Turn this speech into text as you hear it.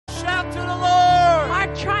shout to the Lord.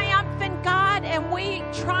 Our triumphant God, and we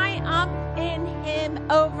triumph in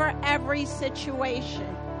Him over every situation.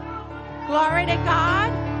 Glory to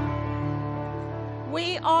God.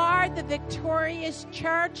 We are the victorious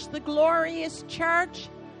church, the glorious church.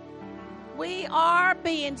 We are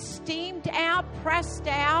being steamed out, pressed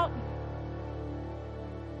out.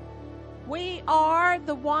 We are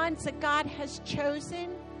the ones that God has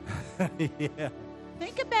chosen. Yeah.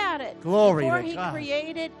 Think about it. Glory Before to He God.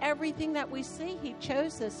 created everything that we see, He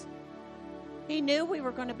chose us. He knew we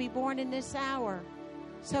were going to be born in this hour.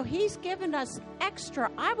 So He's given us extra,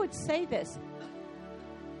 I would say this,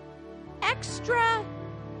 extra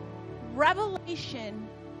revelation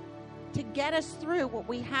to get us through what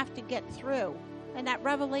we have to get through. And that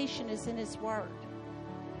revelation is in His Word.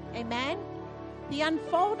 Amen? The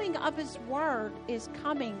unfolding of His Word is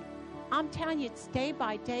coming. I'm telling you, it's day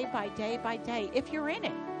by day by day by day. If you're in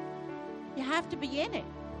it, you have to be in it.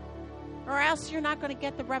 Or else you're not going to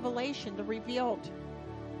get the revelation, the revealed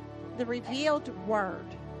Word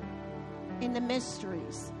in the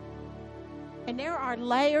mysteries. And there are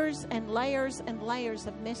layers and layers and layers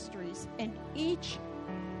of mysteries in each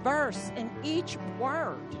verse, in each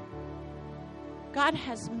word. God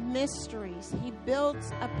has mysteries. He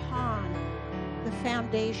builds upon the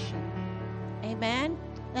foundation. Amen?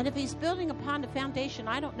 And if He's building upon the foundation,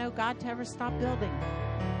 I don't know God to ever stop building.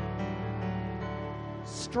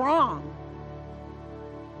 Strong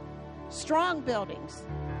buildings.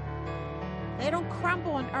 They don't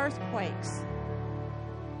crumble in earthquakes.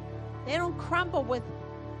 They don't crumble with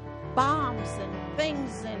bombs and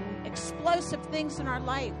things and explosive things in our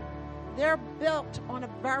life. They're built on a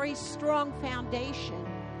very strong foundation.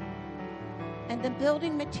 And the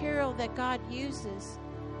building material that God uses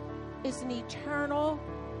is an eternal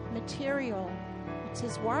material. It's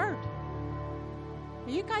His Word. Are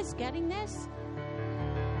you guys getting this?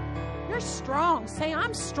 You're strong. Say,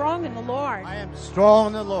 I'm strong in the Lord. I am strong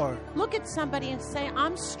in the Lord. Look at somebody and say,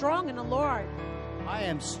 I'm strong in the Lord. I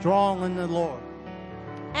am strong in the Lord.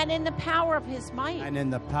 And in the power of His might. And in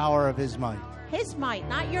the power of His might. His might,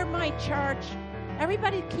 not your might, church.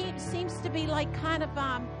 Everybody seems to be like kind of,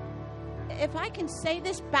 if I can say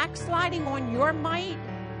this, backsliding on your might.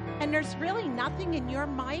 And there's really nothing in your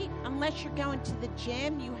might unless you're going to the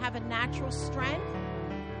gym. You have a natural strength.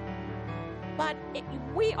 But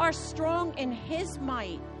we are strong in His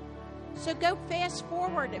might. So go fast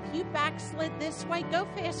forward. If you backslid this way, go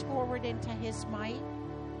fast forward into His might,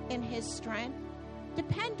 in His strength.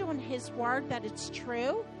 Depend on His Word that it's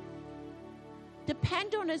true.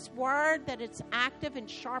 Depend on His Word that it's active and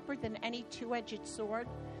sharper than any two-edged sword.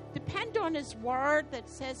 Depend on His Word that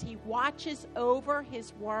says He watches over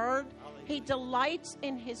His Word. He delights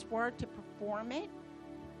in His Word to perform it.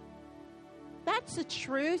 That's the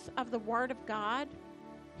truth of the Word of God.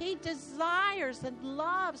 He desires and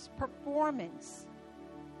loves performance.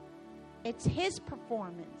 It's His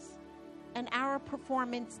performance and our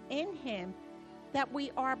performance in Him that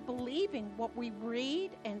we are believing what we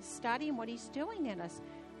read and study and what He's doing in us.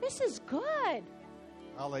 This is good.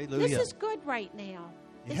 Hallelujah. This is good right now.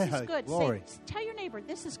 This is good. Glory. Tell your neighbor,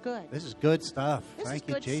 this is good. This is good stuff. This Thank is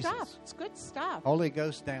you, good Jesus. stuff. It's good stuff. Holy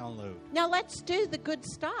Ghost download. Now let's do the good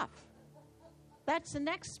stuff. That's the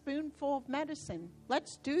next spoonful of medicine.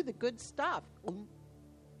 Let's do the good stuff.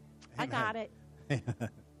 I got it.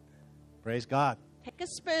 Praise God. Take a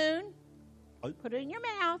spoon, put it in your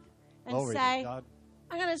mouth, and Glory say, to God.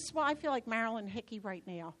 I'm going to swallow. I feel like Marilyn Hickey right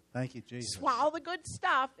now. Thank you, Jesus. Swallow the good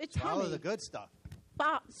stuff. It's Swallow honey. the good stuff.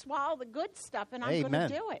 Swallow the good stuff, and I'm Amen. going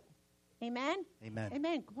to do it. Amen? Amen.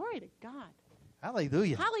 Amen. Glory to God.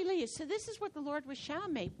 Hallelujah. Hallelujah. So this is what the Lord was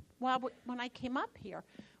showing me when I came up here.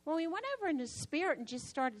 When we went over in the Spirit and just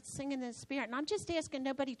started singing in the Spirit, and I'm just asking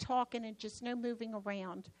nobody talking and just no moving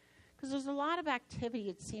around, because there's a lot of activity,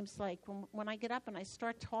 it seems like, when I get up and I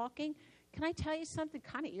start talking. Can I tell you something?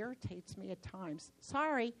 Kind of irritates me at times.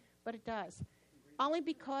 Sorry, but it does. Only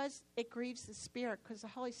because it grieves the Spirit, because the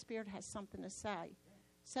Holy Spirit has something to say.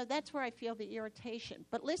 So that's where I feel the irritation.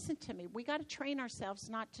 But listen to me. We got to train ourselves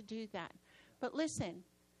not to do that. But listen,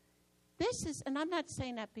 this is, and I'm not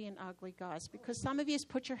saying that being ugly, guys, because some of you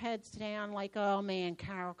put your heads down like, oh, man,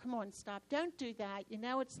 Carol, come on, stop. Don't do that. You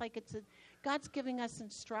know, it's like God's giving us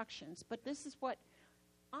instructions. But this is what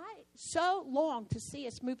I so long to see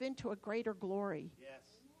us move into a greater glory.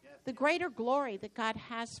 Yes. The greater glory that God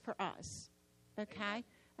has for us, okay,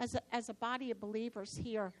 as a body of believers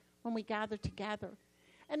here when we gather together.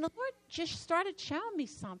 And the Lord just started showing me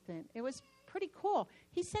something. It was pretty cool.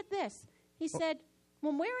 He said this. He said,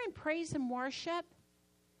 when we're in praise and worship,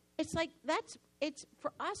 it's like it's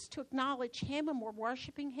for us to acknowledge Him and we're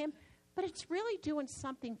worshiping Him. But it's really doing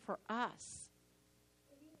something for us.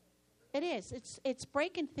 It is. It's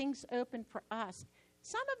breaking things open for us.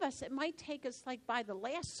 Some of us, it might take us like by the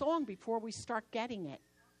last song before we start getting it,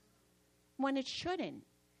 when it shouldn't.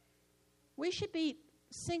 We should be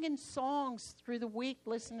singing songs through the week,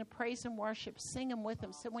 listening to praise and worship, singing with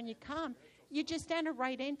them. So when you come, you just enter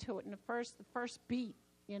right into it in the first beat,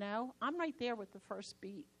 you know. I'm right there with the first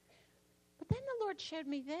beat. But then the Lord showed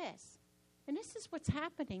me this. And this is what's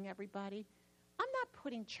happening, everybody. I'm not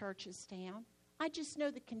putting churches down. I just know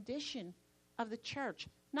the condition of the church.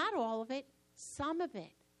 Not all of it, some of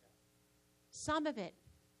it. Some of it.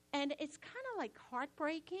 And it's kind of like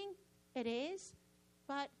heartbreaking. It is.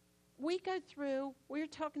 But we go through, we were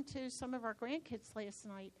talking to some of our grandkids last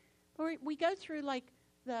night. We go through like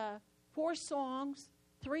the 4 songs,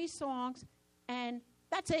 3 songs, and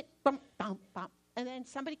that's it. Bum, bum, bum. And then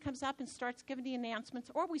somebody comes up and starts giving the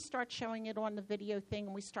announcements, or we start showing it on the video thing,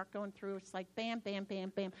 and we start going through. It's like bam, bam,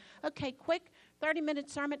 bam, bam. Okay, quick, 30-minute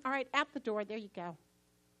sermon. All right, out the door. There you go.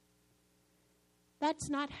 That's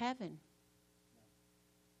not heaven.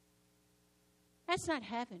 That's not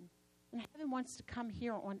heaven. And heaven wants to come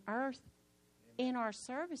here on earth in our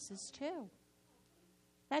services too.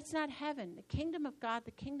 That's not heaven. The kingdom of God,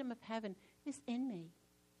 the kingdom of heaven is in me.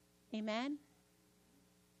 Amen?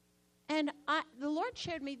 And the Lord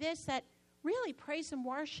showed me this, that really praise and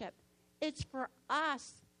worship, it's for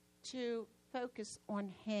us to focus on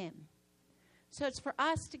Him. So it's for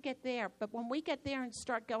us to get there. But when we get there and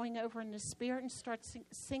start going over in the Spirit and start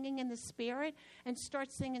singing in the Spirit and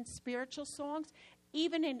start singing spiritual songs,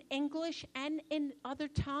 even in English and in other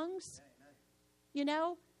tongues, you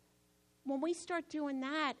know, when we start doing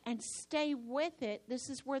that and stay with it, this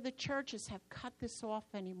is where the churches have cut this off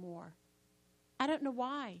anymore. I don't know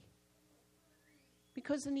why.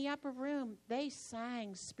 Because in the upper room, they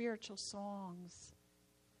sang spiritual songs.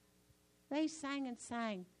 They sang and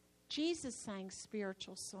sang. Jesus sang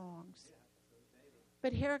spiritual songs.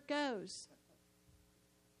 But here it goes.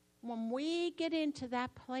 When we get into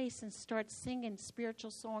that place and start singing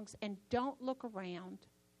spiritual songs and don't look around,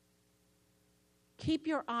 keep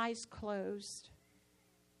your eyes closed.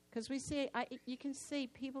 Because we see, you can see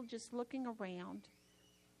people just looking around.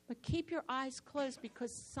 But keep your eyes closed,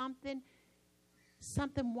 because something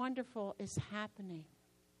wonderful is happening.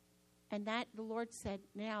 And that the Lord said,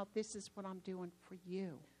 now this is what I'm doing for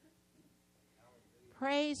you.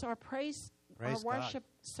 Praise our worship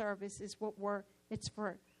service is it's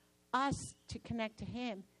for us to connect to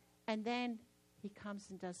Him. And then He comes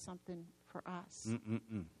and does something for us.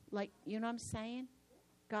 Like, you know what I'm saying?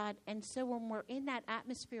 God. And so when we're in that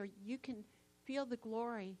atmosphere, you can feel the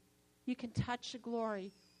glory. You can touch the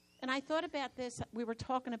glory. And I thought about this. We were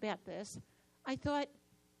talking about this. I thought,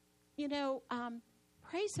 you know,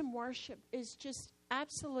 praise and worship is just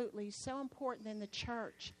absolutely so important in the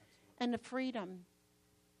church, and the freedom.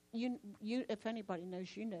 You, if anybody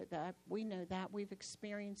knows, you know that. We know that. We've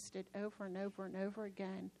experienced it over and over and over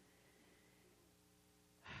again.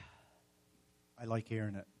 I like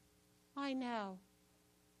hearing it. I know.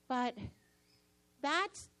 But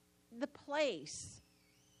that's the place,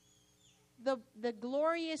 the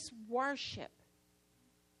glorious worship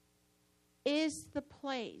is the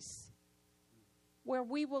place where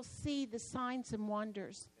we will see the signs and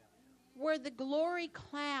wonders, where the glory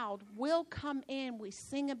cloud will come in. We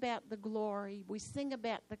sing about the glory. We sing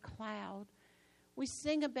about the cloud. We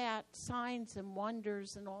sing about signs and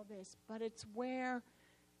wonders and all this, but it's where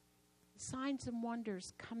signs and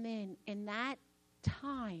wonders come in that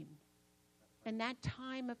time,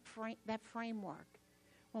 of that framework.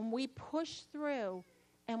 When we push through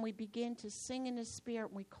and we begin to sing in the Spirit,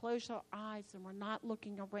 and we close our eyes and we're not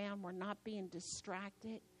looking around, we're not being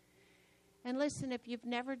distracted. And listen, if you've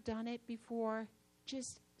never done it before,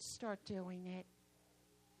 just start doing it.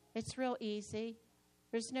 It's real easy.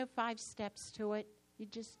 There's no 5 steps to it. You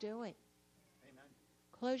just do it. Amen.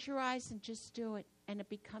 Close your eyes and just do it, and it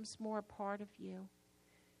becomes more a part of you.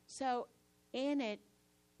 So in it,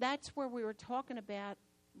 that's where we were talking about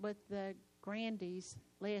with the Grandies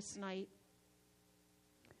last night.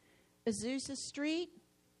 Azusa Street.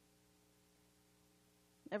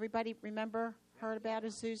 Everybody heard about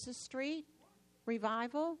Azusa Street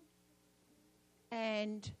revival,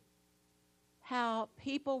 and how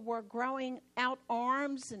people were growing out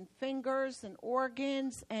arms and fingers and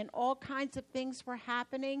organs, and all kinds of things were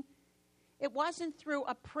happening. It wasn't through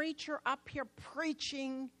a preacher up here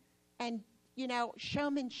preaching and,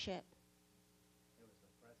 showmanship.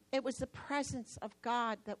 It was the presence of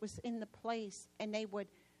God that was in the place, and they would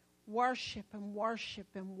worship and worship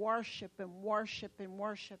and worship and worship and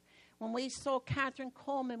worship. When we saw Catherine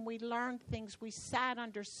Coleman, we learned things. We sat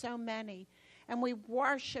under so many. And we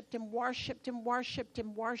worshiped and worshiped and worshiped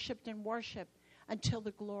and worshiped and worshiped until the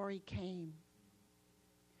glory came.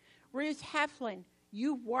 Ruth Heflin,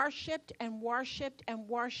 you worshiped and worshiped and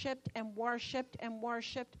worshiped and worshiped and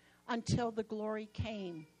worshiped until the glory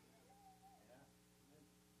came.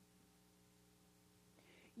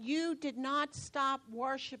 You did not stop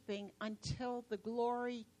worshiping until the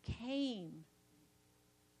glory came.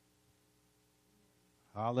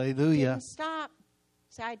 Hallelujah. Didn't stop.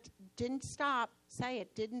 Say, I didn't stop. Say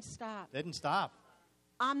it, didn't stop. Didn't stop.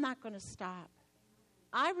 I'm not going to stop.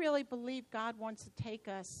 I really believe God wants to take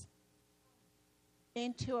us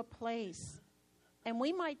into a place. And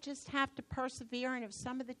we might just have to persevere. And if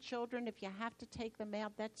some of the children, if you have to take them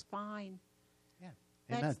out, that's fine. Yeah.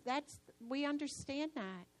 Amen. We understand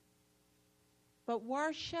that. But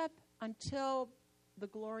worship until the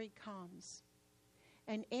glory comes.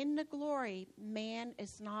 And in the glory, man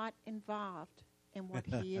is not involved in what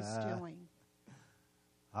he is doing.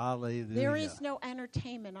 Hallelujah. There is no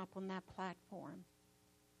entertainment up on that platform.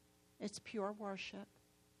 It's pure worship.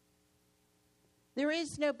 There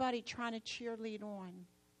is nobody trying to cheerlead on.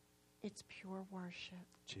 It's pure worship.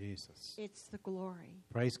 Jesus. It's the glory.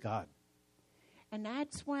 Praise God. And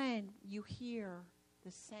that's when you hear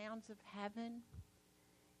the sounds of heaven.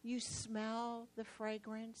 You smell the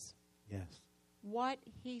fragrance. Yes. What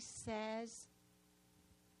he says,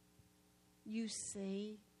 you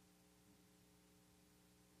see.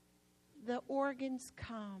 The organs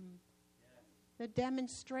come. The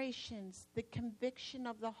demonstrations, the conviction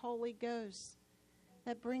of the Holy Ghost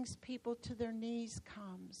that brings people to their knees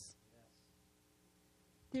comes.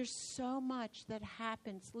 There's so much that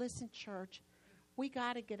happens. Listen, church, we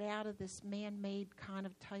got to get out of this man-made kind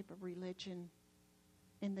of type of religion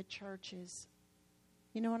in the churches.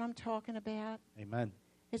 You know what I'm talking about? Amen.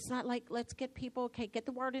 It's not like, let's get people, okay, get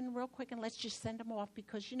the word in real quick and let's just send them off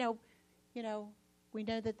because, we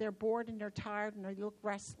know that they're bored and they're tired and they look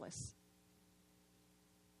restless.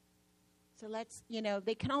 So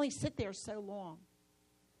they can only sit there so long.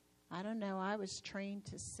 I don't know. I was trained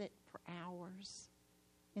to sit for hours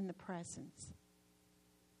in the presence.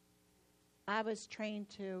 I was trained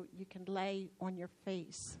you can lay on your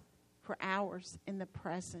face for hours in the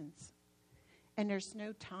presence. And there's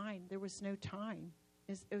no time. There was no time.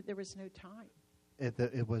 There was no time.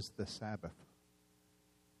 It was the Sabbath.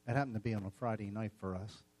 It happened to be on a Friday night for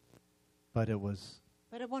us. But it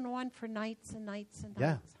went on for nights and nights and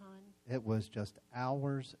Yeah. nights, hon. It was just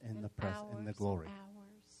hours in And the in the glory.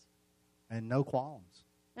 Hours. And no qualms.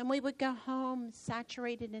 And we would go home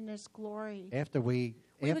saturated in His glory. After we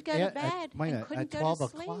would go to bed and couldn't at go 12 to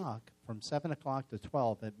sleep. o'clock, from 7 o'clock to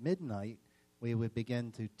 12, at midnight, we would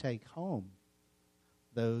begin to take home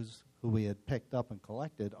those who we had picked up and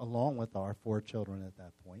collected, along with our 4 children at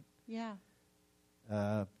that point. Yeah.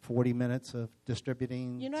 40 minutes of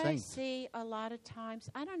distributing I saints. see a lot of times,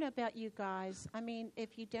 I don't know about you guys. I mean,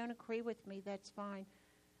 if you don't agree with me, that's fine.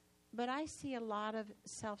 But I see a lot of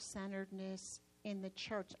self-centeredness in the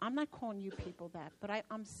church. I'm not calling you people that, but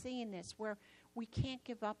I'm seeing this where we can't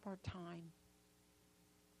give up our time.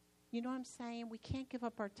 You know what I'm saying? We can't give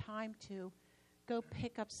up our time to go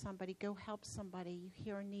pick up somebody, go help somebody, you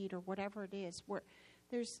hear a need or whatever it is.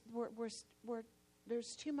 There's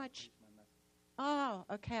too much. Oh,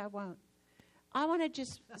 okay, I won't. I want to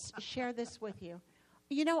just share this with you.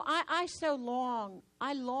 I'm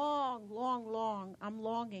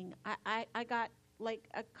longing. I got like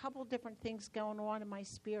a couple different things going on in my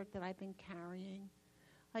spirit that I've been carrying.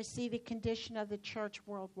 I see the condition of the church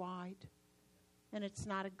worldwide, and it's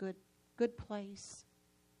not a good place.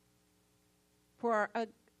 For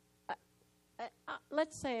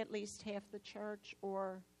let's say at least half the church,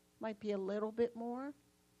 or might be a little bit more.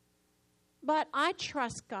 But I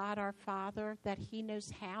trust God, our Father, that He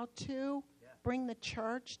knows how to bring the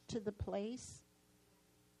church to the place.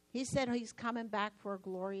 He said He's coming back for a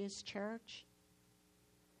glorious church.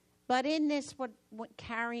 But in this, what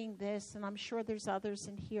carrying this, and I'm sure there's others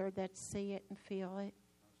in here that see it and feel it,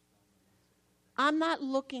 I'm not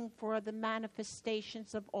looking for the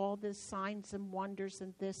manifestations of all the signs and wonders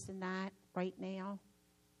and this and that right now.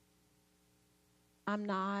 I'm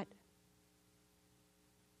not.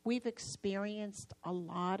 We've experienced a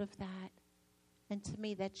lot of that. And to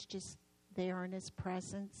me, that's just there in His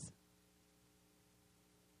presence.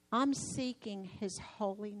 I'm seeking His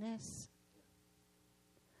holiness.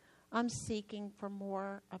 I'm seeking for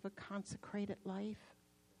more of a consecrated life.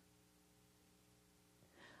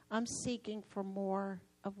 I'm seeking for more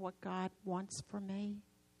of what God wants for me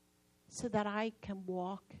so that I can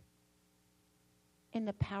walk in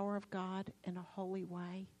the power of God in a holy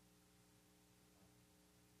way.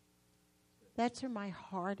 That's where my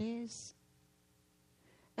heart is.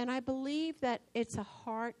 And I believe that it's a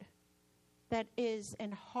heart that is,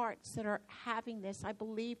 and hearts that are having this. I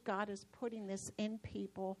believe God is putting this in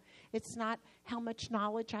people. It's not how much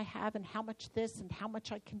knowledge I have and how much this and how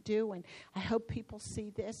much I can do, and I hope people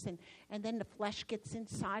see this, and then the flesh gets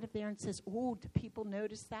inside of there and says, ooh, do people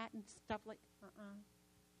notice that and stuff like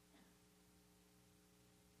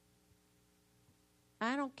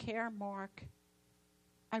I don't care, Mark.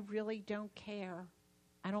 I really don't care.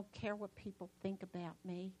 I don't care what people think about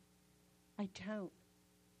me. I don't.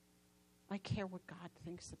 I care what God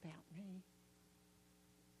thinks about me.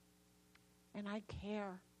 And I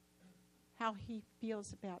care how he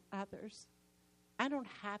feels about others. I don't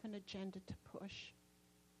have an agenda to push.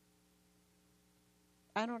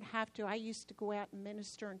 I don't have to. I used to go out and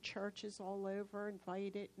minister in churches all over,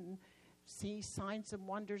 invited, and see signs and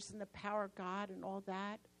wonders and the power of God and all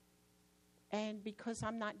that. And because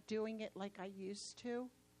I'm not doing it like I used to,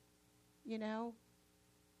 you know,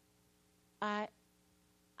 I'm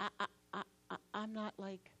not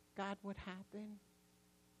like, God, what happened?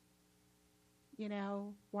 You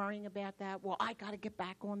know, worrying about that. Well, I got to get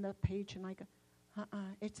back on the page, and I go,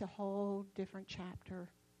 it's a whole different chapter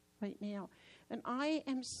right now. And I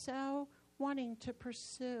am so wanting to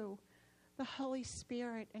pursue the Holy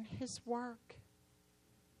Spirit and his work.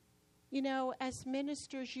 You know, as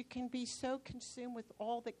ministers, you can be so consumed with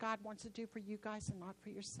all that God wants to do for you guys and not for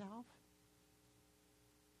yourself.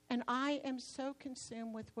 And I am so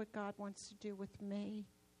consumed with what God wants to do with me,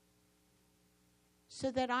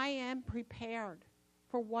 so that I am prepared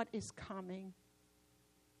for what is coming.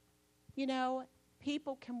 You know,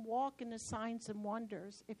 people can walk in the signs and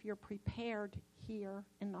wonders if you're prepared here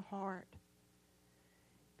in the heart.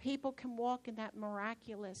 People can walk in that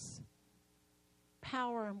miraculous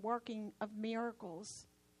power and working of miracles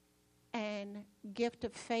and gift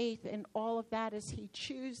of faith and all of that as he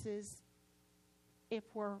chooses, if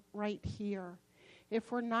we're right here.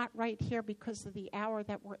 If we're not right here because of the hour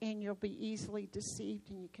that we're in, you'll be easily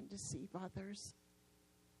deceived and you can deceive others.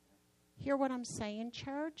 Hear what I'm saying,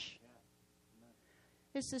 church?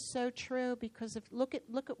 This is so true, because if look at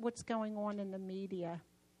what's going on in the media.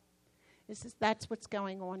 That's what's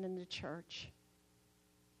going on in the church.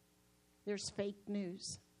 There's fake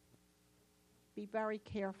news. Be very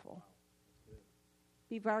careful.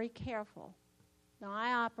 Be very careful. Now,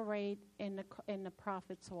 I operate in the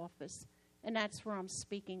prophet's office, and that's where I'm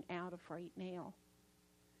speaking out of right now.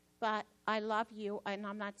 But I love you, and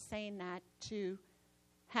I'm not saying that to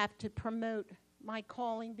have to promote my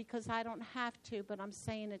calling, because I don't have to, but I'm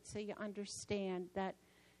saying it so you understand that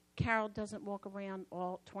Carol doesn't walk around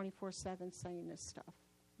all 24/7 saying this stuff,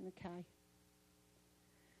 okay?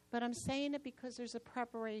 But I'm saying it because there's a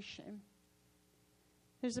preparation.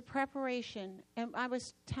 There's a preparation. And I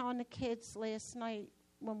was telling the kids last night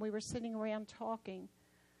when we were sitting around talking,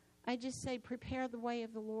 I just say, prepare the way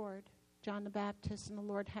of the Lord. John the Baptist and the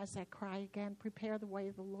Lord has that cry again, prepare the way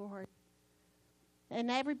of the Lord.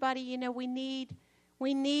 And everybody, you know, we need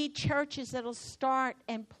churches that'll start,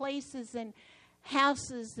 and places and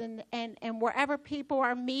houses and wherever people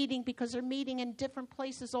are meeting, because they're meeting in different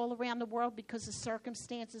places all around the world because of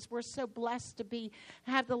circumstances. We're so blessed to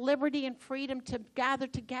have the liberty and freedom to gather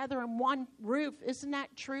together in one roof. Isn't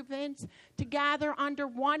that true, Vince? To gather under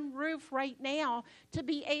one roof right now, to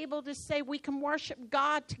be able to say we can worship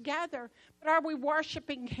God together. But are we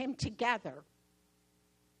worshiping him together?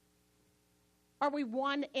 Are we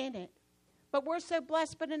one in it? But we're so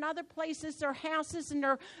blessed. But in other places, their houses and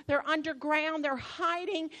they're underground, they're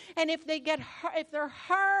hiding. And if they're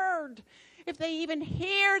heard, if they even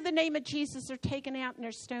hear the name of Jesus, they're taken out and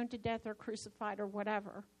they're stoned to death or crucified or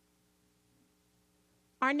whatever.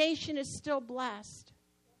 Our nation is still blessed.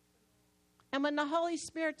 And when the Holy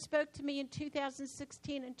Spirit spoke to me in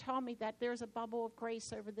 2016 and told me that there's a bubble of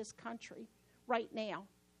grace over this country right now,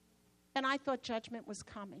 and I thought judgment was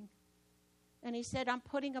coming. And he said, I'm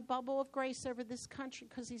putting a bubble of grace over this country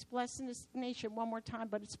because he's blessing this nation one more time,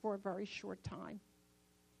 but it's for a very short time.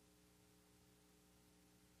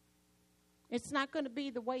 It's not going to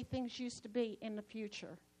be the way things used to be in the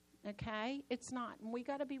future, okay? It's not, and we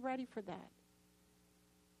got to be ready for that.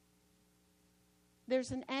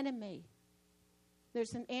 There's an enemy.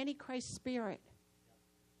 There's an antichrist spirit.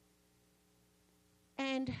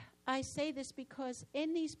 And I say this because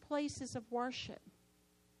in these places of worship,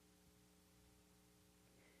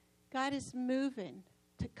 God is moving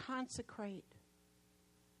to consecrate.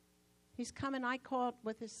 He's coming, I call it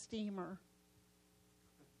with his steamer.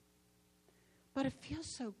 But it feels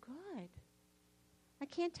so good. I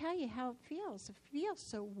can't tell you how it feels. It feels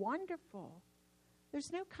so wonderful.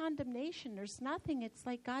 There's no condemnation. There's nothing. It's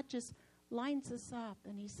like God just lines us up.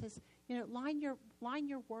 And he says, line your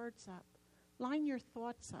words up. Line your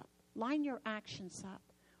thoughts up. Line your actions up.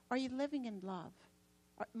 Are you living in love?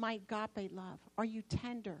 My agape love. Are you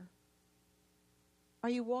tender? Are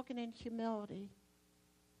you walking in humility?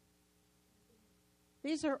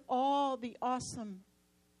 These are all the awesome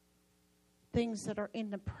things that are in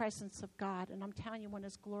the presence of God. And I'm telling you, when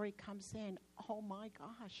his glory comes in, oh my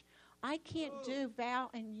gosh, I can't do Val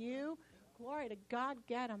and you. Glory to God,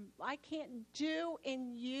 get them. I can't do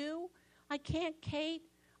in you. I can't, Kate.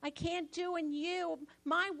 I can't do in you.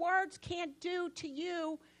 My words can't do to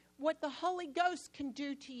you what the Holy Ghost can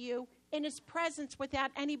do to you in his presence without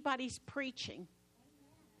anybody's preaching.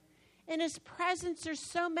 In his presence, there's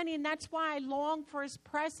so many, and that's why I long for his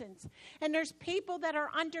presence. And there's people that are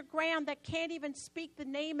underground that can't even speak the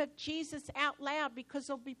name of Jesus out loud because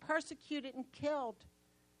they'll be persecuted and killed.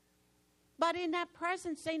 But in that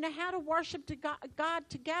presence, they know how to worship to God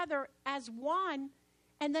together as one,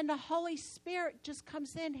 and then the Holy Spirit just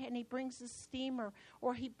comes in and he brings the steamer,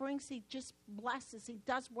 or he just blesses. He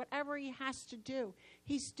does whatever he has to do.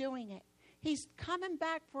 He's doing it. He's coming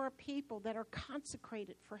back for a people that are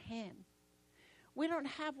consecrated for him. We don't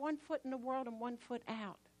have one foot in the world and one foot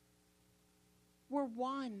out. We're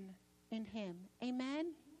one in him.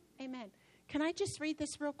 Amen? Amen. Can I just read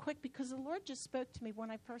this real quick? Because the Lord just spoke to me when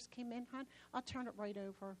I first came in, hon. I'll turn it right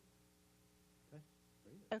over.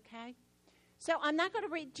 Okay? So I'm not going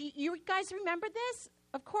to read. Do you guys remember this?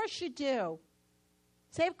 Of course you do.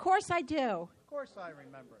 Say, of course I do. Of course I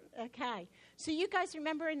remember it. Okay. So you guys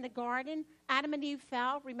remember in the garden, Adam and Eve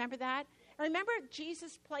fell. Remember that? And remember,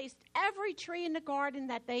 Jesus placed every tree in the garden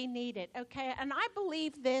that they needed. Okay. And I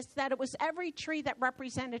believe this, that it was every tree that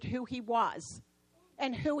represented who he was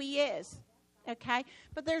and who he is. Okay.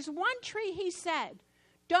 But there's one tree he said,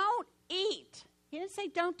 don't eat. He didn't say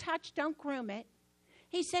don't touch, don't groom it.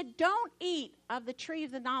 He said, don't eat of the tree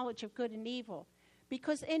of the knowledge of good and evil.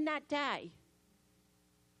 Because in that day,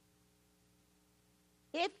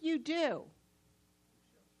 if you do,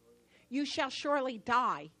 you shall surely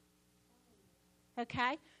die.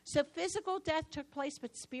 Okay? So physical death took place,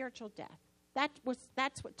 but spiritual death.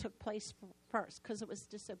 That's what took place first, because it was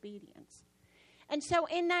disobedience. And so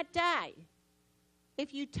in that day,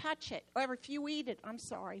 if you touch it, or if you eat it,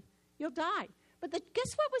 you'll die. But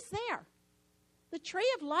guess what was there? The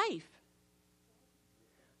tree of life.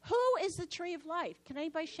 Who is the tree of life? Can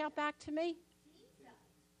anybody shout back to me? Jesus.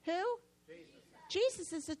 Who?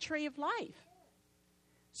 Jesus is the tree of life.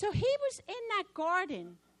 So he was in that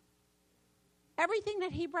garden, everything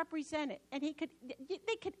that he represented, and they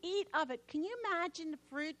could eat of it. Can you imagine the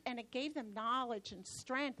fruit? And it gave them knowledge and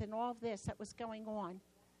strength and all of this that was going on.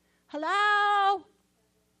 Hello?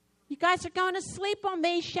 You guys are going to sleep on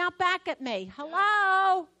me. Shout back at me.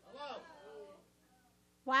 Hello? Hello.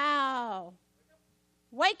 Wow.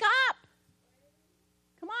 Wake up.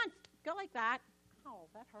 Come on. Go like that. Oh,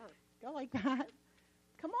 that hurt. Go like that.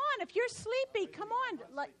 Come on. If you're sleepy, come on.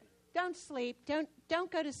 Don't sleep.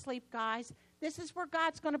 Don't go to sleep, guys. This is where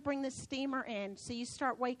God's going to bring the steamer in. So you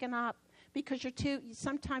start waking up, because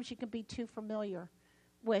sometimes you can be too familiar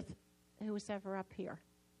with who's ever up here.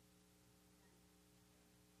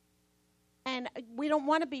 And we don't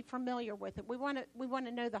want to be familiar with it. We want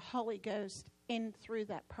to know the Holy Ghost in through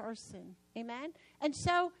that person. Amen? And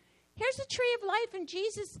so here's the tree of life, and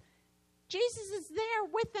Jesus is there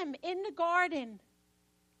with them in the garden,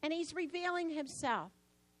 and he's revealing himself.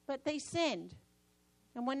 But they sinned.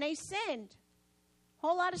 And when they sinned, a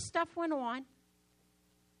whole lot of stuff went on.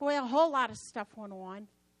 Boy, a whole lot of stuff went on.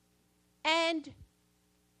 And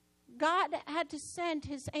God had to send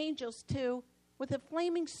his angels with a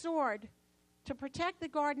flaming sword, to protect the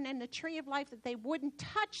garden and the tree of life, that they wouldn't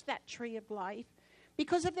touch that tree of life.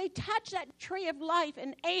 Because if they touched that tree of life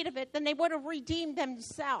and ate of it, then they would have redeemed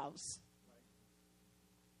themselves.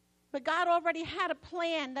 But God already had a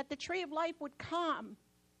plan that the tree of life would come,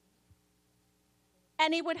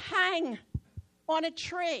 and he would hang on a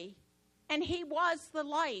tree, and he was the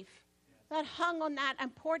life that hung on that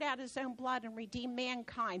and poured out his own blood and redeemed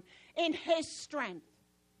mankind in his strength.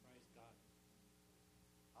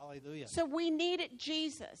 Hallelujah. So we needed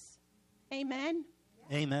Jesus. Amen?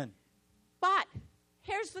 Amen. But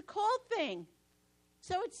here's the cool thing.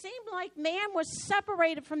 So it seemed like man was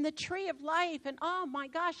separated from the tree of life. And oh my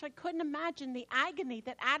gosh, I couldn't imagine the agony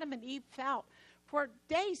that Adam and Eve felt for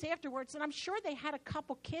days afterwards. And I'm sure they had a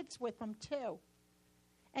couple kids with them too.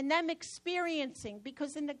 And them experiencing,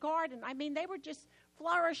 because in the garden, they were just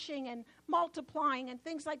flourishing and multiplying and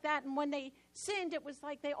things like that. And when they sinned, it was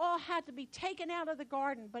like they all had to be taken out of the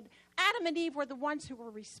garden. But Adam and Eve were the ones who were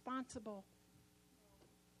responsible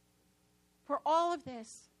for all of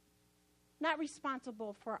this. Not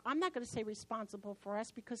responsible for, I'm not going to say responsible for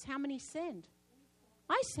us, because how many sinned?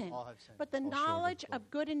 I sinned. All have sinned. But the All short of knowledge glory. of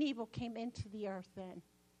good and evil came into the earth then.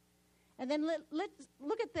 And then let's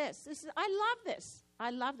look at this. I love this. I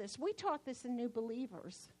love this. We taught this in New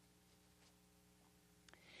Believers.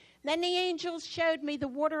 Then the angels showed me the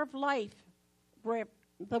water of life,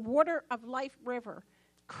 the water of life river,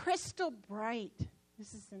 crystal bright.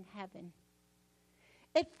 This is in heaven.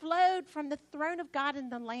 It flowed from the throne of God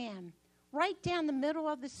and the Lamb, right down the middle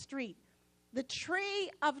of the street. The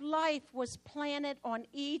tree of life was planted on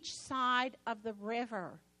each side of the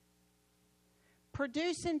river,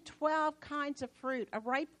 producing 12 kinds of fruit, a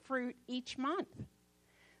ripe fruit each month.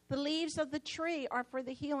 The leaves of the tree are for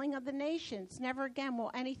the healing of the nations. Never again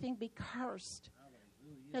will anything be cursed.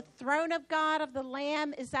 The throne of God of the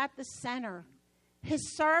Lamb is at the center.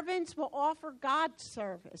 His servants will offer God's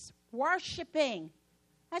service, worshiping.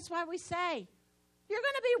 That's why we say, you're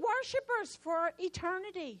going to be worshipers for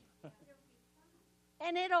eternity.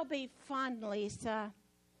 And it'll be fun, Lisa.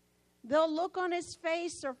 They'll look on his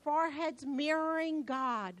face, their foreheads mirroring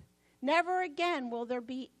God. Never again will there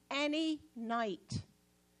be any night.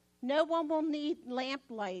 No one will need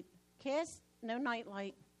lamplight. Kiss, no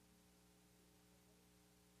nightlight.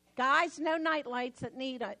 Guys, no nightlights that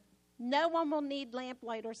need it. No one will need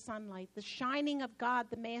lamplight or sunlight. The shining of God,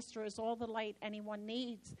 the Master, is all the light anyone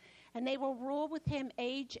needs. And they will rule with him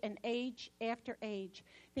age and age after age.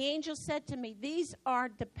 The angel said to me, these are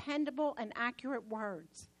dependable and accurate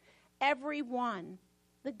words. Every one.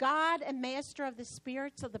 The God and Master of the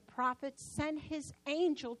spirits of the prophets sent his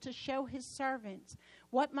angel to show his servants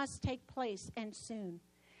what must take place, and soon.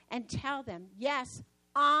 And tell them, yes,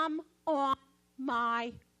 I'm on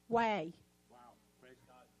my way. Wow. Praise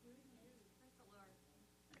God.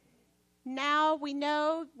 Now we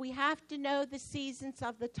know we have to know the seasons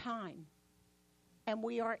of the time. And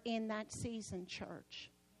we are in that season,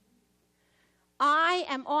 church. I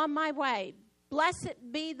am on my way.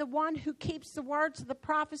 Blessed be the one who keeps the words of the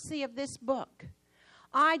prophecy of this book.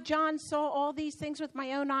 I, John, saw all these things with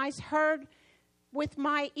my own eyes, heard with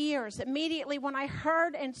my ears. Immediately when I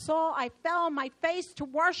heard and saw, I fell on my face to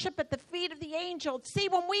worship at the feet of the angel. See,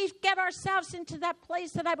 when we get ourselves into that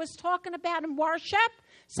place that I was talking about in worship,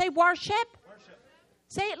 say worship. Worship.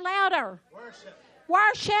 Say it louder. Worship.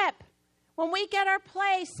 Worship. When we get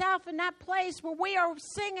ourselves in that place where we are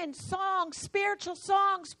singing songs, spiritual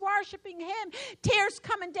songs, worshiping him, tears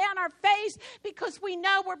coming down our face because we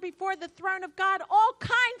know we're before the throne of God, all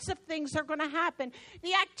kinds of things are going to happen.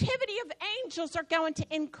 The activity of angels are going to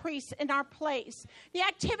increase in our place. The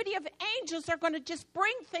activity of angels are going to just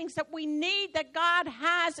bring things that we need that God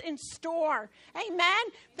has in store. Amen?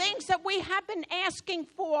 Things that we have been asking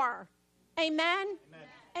for. Amen?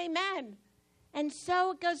 Amen. And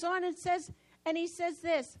so it goes on and says, and he says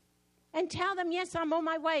this, and tell them, yes, I'm on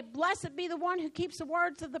my way. Blessed be the one who keeps the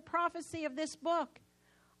words of the prophecy of this book.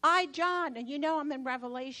 I, John, and you know I'm in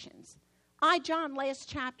Revelations. I, John, last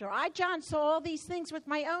chapter. I, John, saw all these things with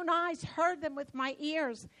my own eyes, heard them with my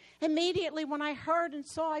ears. Immediately when I heard and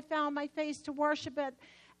saw, I fell on my face to worship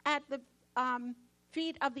at the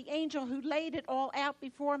feet of the angel who laid it all out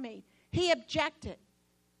before me. He objected.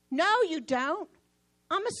 No, you don't.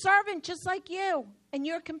 I'm a servant just like you and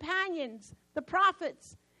your companions, the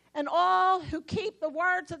prophets, and all who keep the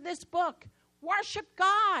words of this book. Worship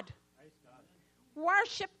God. Praise God.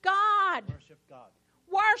 Worship God. Worship God.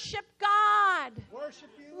 Worship God. Worship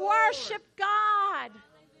you, Lord. Worship God.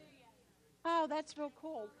 Oh, that's real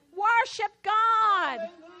cool. Worship God.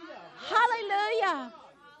 Hallelujah.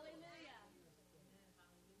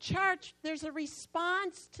 Church, there's a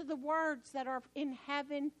response to the words that are in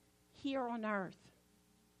heaven here on earth.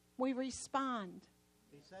 We respond.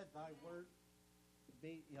 He said, thy word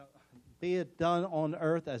be it done on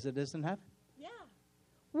earth as it is in heaven. Yeah.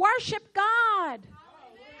 Worship God.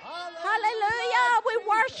 Hallelujah. We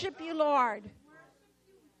worship you, Lord.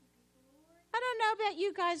 I don't know about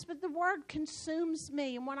you guys, but the word consumes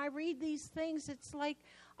me. And when I read these things, it's like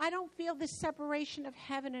I don't feel the separation of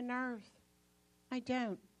heaven and earth. I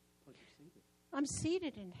don't. I'm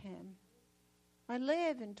seated in him. I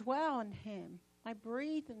live and dwell in him. I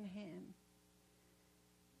breathe in him.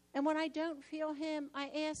 And when I don't feel him, I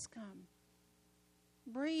ask him,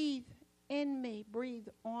 breathe in me, breathe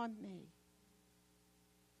on me.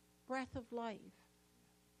 Breath of life.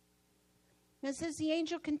 And it says the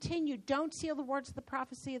angel continued, don't seal the words of the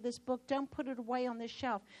prophecy of this book. Don't put it away on this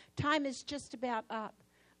shelf. Time is just about up.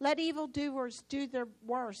 Let evildoers do their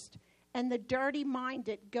worst, and the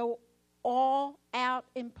dirty-minded go all out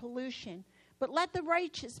in pollution. But let the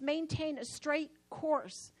righteous maintain a straight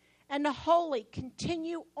course, and the holy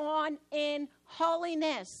continue on in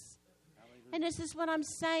holiness. And this is what I'm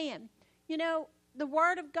saying. You know, the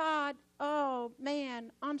Word of God, oh,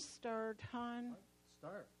 man, I'm stirred, hon.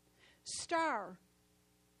 Stir. Stir.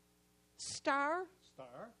 Stir. Stir.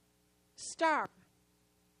 Stir.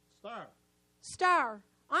 Stir. Stir.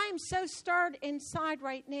 I am so stirred inside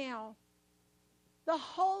right now. The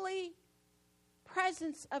holy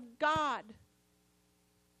presence of God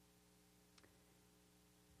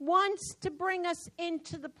wants to bring us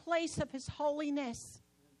into the place of His holiness.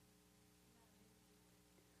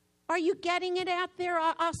 Are you getting it out there?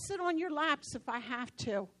 I'll sit on your laps if I have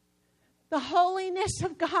to. The holiness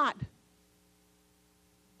of God.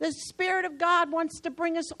 The Spirit of God wants to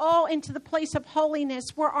bring us all into the place of holiness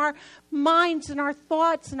where our minds and our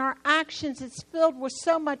thoughts and our actions, it's filled with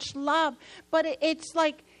so much love. But it's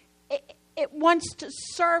like it wants to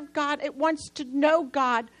serve God. It wants to know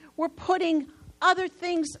God. We're putting other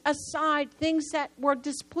things aside, things that were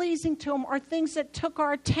displeasing to Him or things that took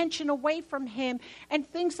our attention away from Him and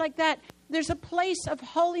things like that. There's a place of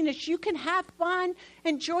holiness. You can have fun,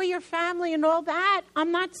 enjoy your family and all that.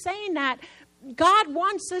 I'm not saying that. God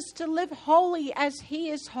wants us to live holy as He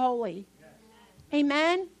is holy.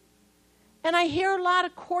 Amen? And I hear a lot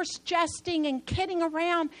of coarse jesting and kidding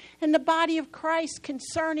around in the body of Christ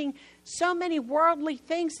concerning so many worldly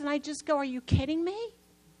things. And I just go, are you kidding me?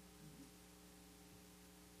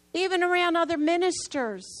 Even around other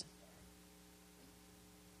ministers.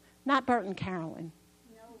 Not Bert and Carolyn.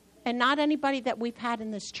 And not anybody that we've had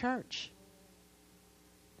in this church.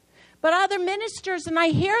 But other ministers, and I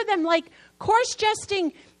hear them like coarse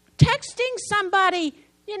jesting, texting somebody,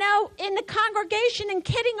 you know, in the congregation and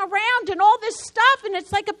kidding around and all this stuff. And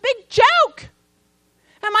it's like a big joke.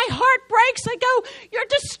 And my heart breaks. I go, you're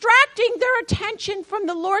distracting their attention from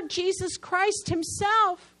the Lord Jesus Christ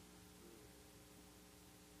Himself.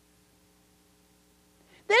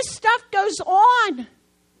 This stuff goes on.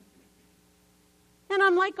 And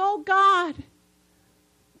I'm like, oh God,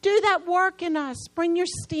 do that work in us. Bring your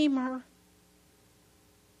steamer.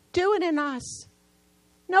 Do it in us.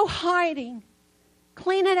 No hiding.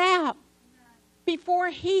 Clean it out before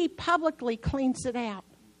He publicly cleans it out.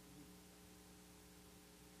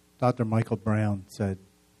 Dr. Michael Brown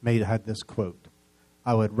had this quote: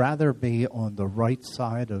 I would rather be on the right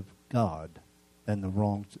side of God than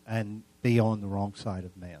be on the wrong side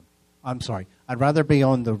of man. I'm sorry. I'd rather be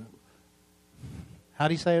on the... How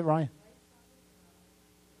do you say it, Ryan?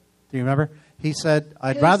 Do you remember? He said,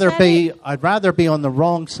 I'd rather be on the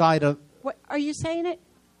wrong side of... What, are you saying it?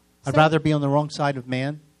 I'd rather be on the wrong side of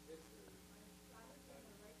man.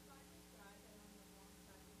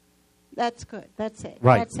 That's good. That's it.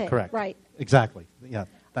 Right. That's it. Correct. Right. Exactly. Yeah.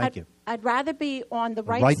 Thank you. I'd rather be on the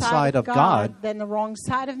right side of God than the wrong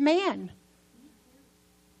side of man.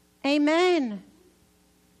 Amen.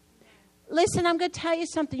 Listen, I'm going to tell you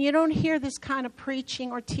something. You don't hear this kind of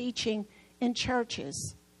preaching or teaching in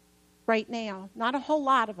churches right now. Not a whole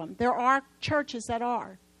lot of them. There are churches that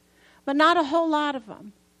are, but not a whole lot of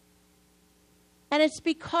them. And it's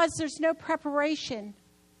because there's no preparation.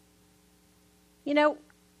 You know,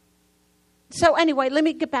 so anyway, let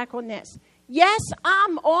me get back on this. Yes,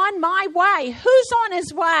 I'm on my way. Who's on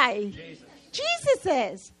his way? Jesus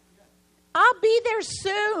is. I'll be there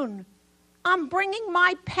soon. I'm bringing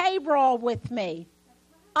my payroll with me.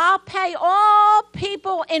 I'll pay all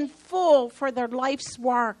people in full for their life's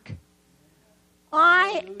work.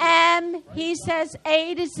 I am, he says,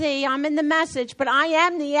 A to Z. I'm in the Message, but I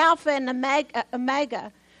am the Alpha and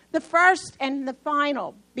Omega, the first and the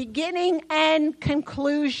final, beginning and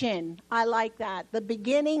conclusion. I like that, the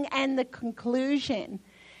beginning and the conclusion.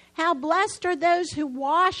 How blessed are those who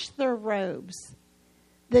wash their robes.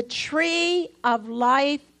 The tree of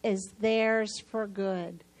life is theirs for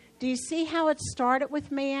good. Do you see how it started with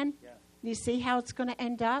man? Yeah. Do you see how it's going to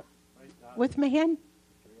end up with man?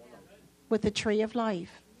 With the tree of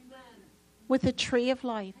life. Amen. With the tree of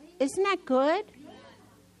life. Isn't that good? Amen.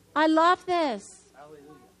 I love this. Hallelujah.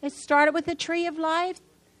 It started with the tree of life,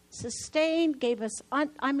 sustained, gave us,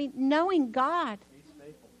 knowing God.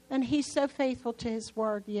 And He's so faithful to His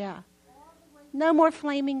word, yeah. No more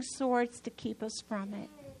flaming swords to keep us from it.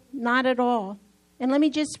 Not at all. And let me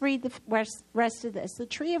just read the rest of this. The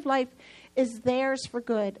tree of life is theirs for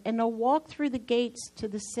good, and they'll walk through the gates to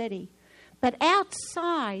the city. But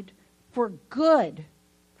outside, for good,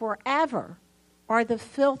 forever, are the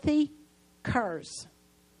filthy curs,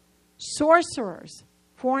 sorcerers,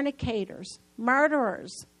 fornicators,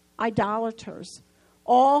 murderers, idolaters,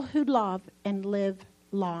 all who love and live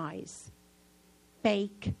lies.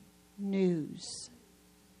 Fake news.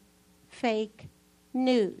 Fake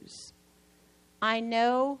news. I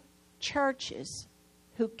know churches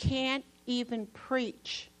who can't even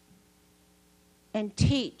preach and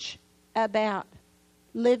teach about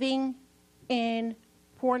living in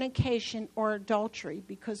fornication or adultery,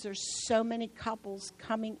 because there's so many couples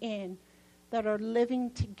coming in that are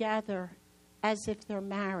living together as if they're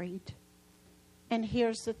married. And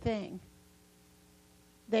here's the thing.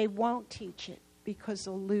 They won't teach it because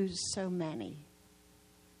they'll lose so many.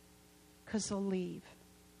 Because they'll leave.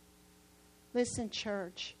 Listen,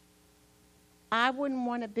 church, I wouldn't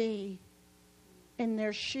want to be in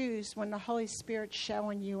their shoes when the Holy Spirit's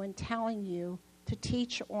showing you and telling you to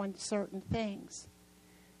teach on certain things.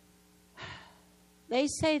 They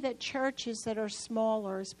say that churches that are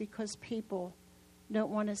smaller is because people don't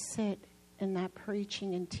want to sit in that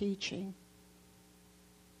preaching and teaching.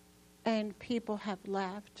 And people have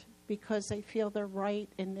left because they feel they're right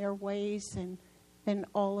in their ways and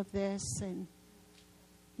all of this and,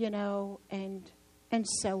 and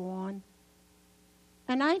so on.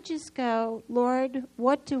 And I just go, Lord,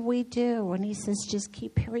 what do we do? And he says, just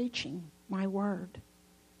keep preaching my word.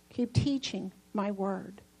 Keep teaching my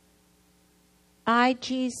word. I,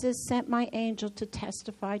 Jesus, sent my angel to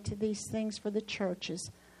testify to these things for the churches.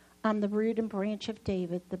 I'm the root and branch of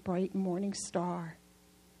David, the bright morning star.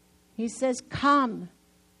 He says, come,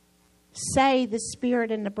 say the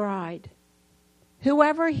Spirit and the bride.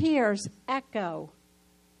 Whoever hears, echo.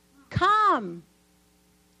 Come.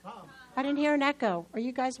 I didn't hear an echo. Are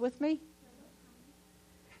you guys with me?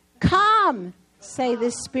 Come, say the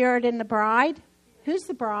Spirit and the bride. Who's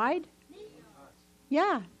the bride?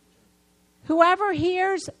 Yeah. Whoever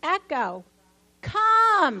hears, echo.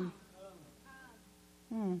 Come.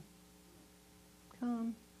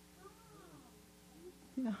 Come.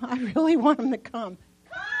 Yeah, I really want them to come.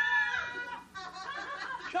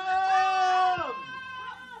 Come!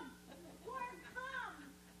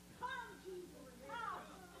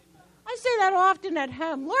 I say that often at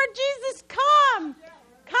home. Lord Jesus, come.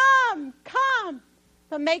 Come. Come.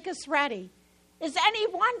 But make us ready. Is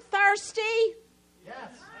anyone thirsty? Yes.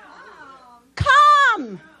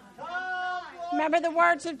 Come. Come! Remember the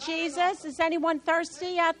words of Jesus? Is anyone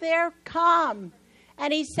thirsty out there? Come.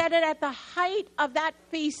 And he said it at the height of that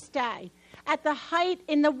feast day, at the height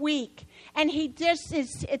in the week. And he just,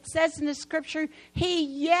 it says in the scripture, he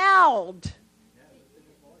yelled.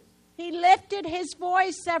 He lifted his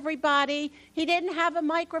voice, everybody. He didn't have a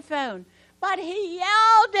microphone, but he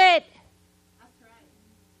yelled it. That's right.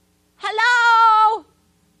 Hello?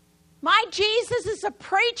 My Jesus is a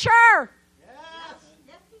preacher.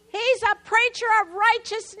 He's a preacher of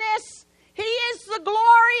righteousness. He is the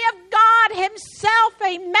glory of God himself.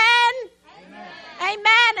 Amen. Amen.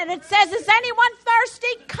 Amen. And it says, is anyone thirsty?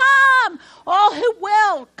 Come. All who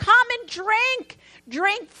will, come and drink.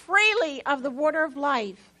 Drink freely of the water of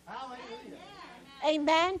life. Hallelujah.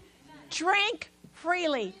 Amen. Drink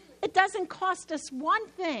freely. It doesn't cost us one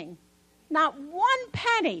thing, not one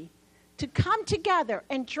penny, to come together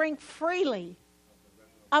and drink freely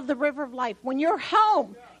of the river of life. When you're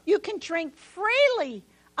home, you can drink freely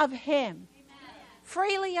of him.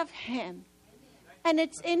 Freely of him. And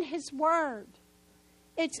it's in his word.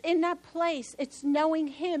 It's in that place. It's knowing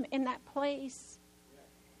him in that place.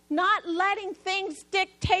 Not letting things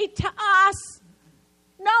dictate to us.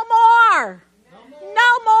 No more.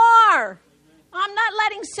 No more. I'm not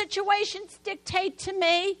letting situations dictate to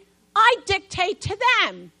me. I dictate to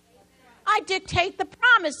them. I dictate the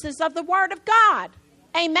promises of the word of God.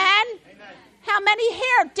 Amen? How many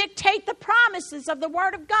here dictate the promises of the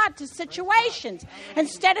Word of God to situations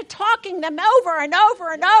instead of talking them over and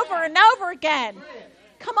over and over and over again?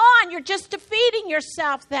 Come on, you're just defeating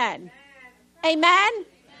yourself then. Amen?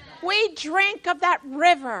 We drink of that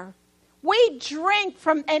river. We drink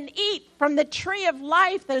from and eat from the tree of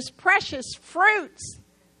life, those precious fruits.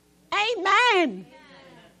 Amen.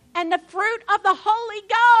 And the fruit of the Holy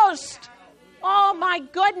Ghost. Oh, my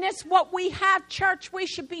goodness, what we have, church, we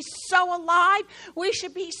should be so alive. We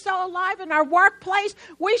should be so alive in our workplace.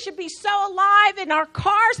 We should be so alive in our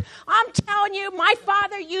cars. I'm telling you, my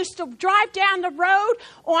father used to drive down the road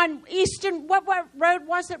on Eastern, what road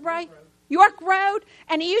was it, Ray? York Road.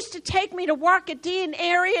 And he used to take me to work at Dean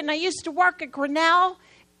area, and I used to work at Grinnell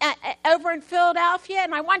over in Philadelphia,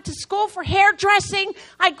 and I went to school for hairdressing.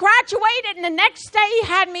 I graduated, and the next day he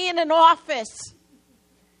had me in an office.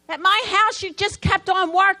 At my house, you just kept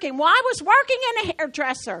on working. Well, I was working in a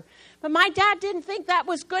hairdresser. But my dad didn't think that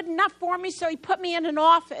was good enough for me, so he put me in an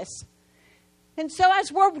office. And so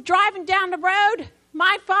as we're driving down the road,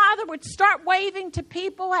 my father would start waving to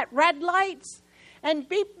people at red lights and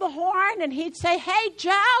beep the horn, and he'd say, hey,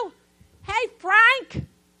 Joe, hey, Frank.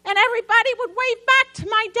 And everybody would wave back to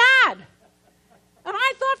my dad. And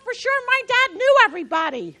I thought for sure my dad knew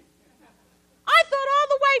everybody. I thought all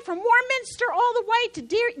the way from Warminster all the way to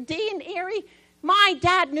Dee and Erie, my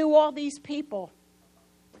dad knew all these people.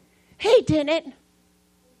 He didn't.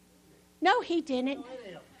 No, he didn't.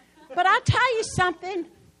 But I'll tell you something.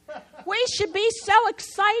 We should be so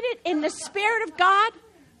excited in the Spirit of God,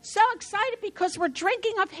 so excited because we're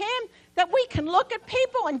drinking of Him, that we can look at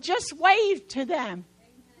people and just wave to them.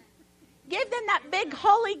 Give them that big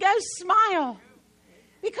Holy Ghost smile.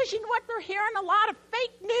 Because you know what? They're hearing a lot of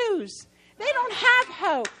fake news. They don't have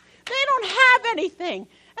hope. They don't have anything.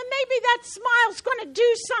 And maybe that smile's going to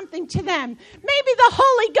do something to them. Maybe the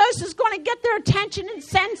Holy Ghost is going to get their attention and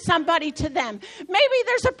send somebody to them. Maybe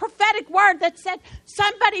there's a prophetic word that said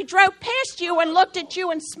somebody drove past you and looked at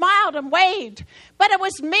you and smiled and waved. But it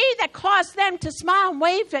was me that caused them to smile and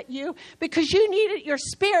wave at you because you needed your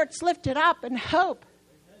spirits lifted up in hope.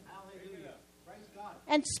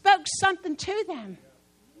 And spoke something to them.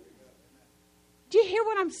 Do you hear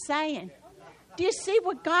what I'm saying? Do you see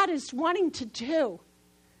what God is wanting to do?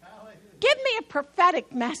 Give me a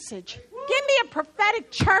prophetic message. Give me a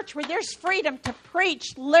prophetic church where there's freedom to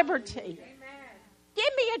preach liberty.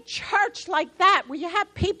 Give me a church like that where you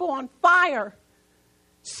have people on fire,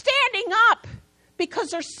 standing up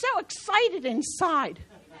because they're so excited inside.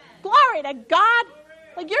 Glory to God.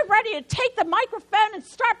 Like you're ready to take the microphone and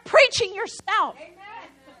start preaching yourself.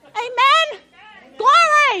 Amen.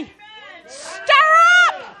 Glory. Stir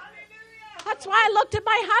up. That's why I looked at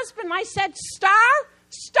my husband and I said, stir.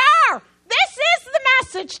 This is the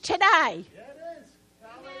message today.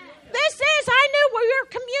 This is, I knew we were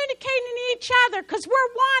communicating to each other because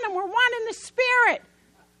we're one and we're one in the Spirit.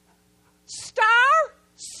 Stir.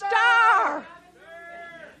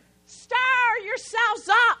 Stir yourselves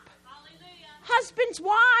up. Husbands,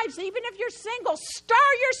 wives, even if you're single,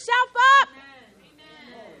 stir yourself up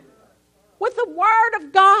with the Word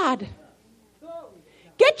of God.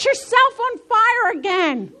 Get yourself on fire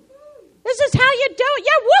again. This is how you do it.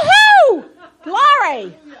 Yeah, woohoo!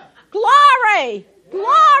 Glory. Glory.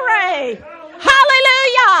 Glory.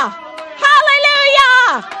 Hallelujah.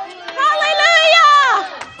 Hallelujah. Hallelujah.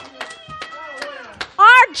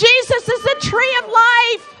 Our Jesus is a tree of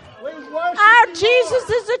life. Our Jesus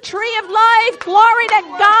is a tree of life. Glory to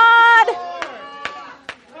God.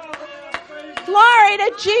 Glory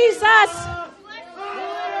to Jesus.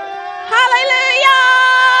 Hallelujah.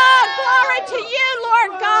 Glory to you,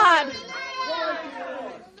 Lord God.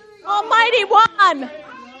 Almighty One.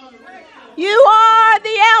 You are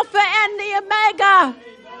the Alpha and the Omega.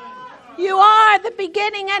 You are the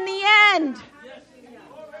beginning and the end.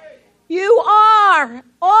 You are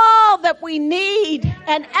all that we need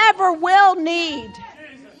and ever will need.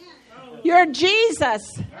 You're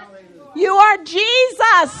Jesus. You are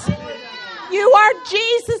Jesus. You are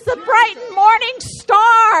Jesus, the bright and morning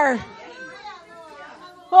star.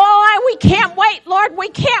 Oh, we can't wait, Lord. We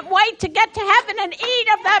can't wait to get to heaven and eat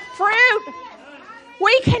of that fruit.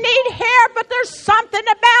 We can eat here, but there's something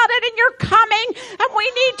about it, and you're coming, and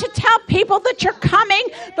we need to tell people that you're coming.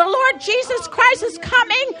 The Lord Jesus Christ is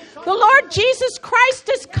coming. The Lord Jesus Christ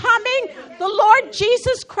is coming. The Lord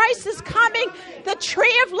Jesus Christ is coming. The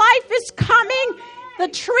tree of life is coming. The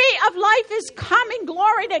tree of life is coming.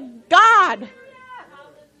 Glory to God.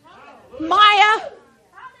 Maya,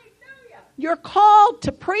 you're called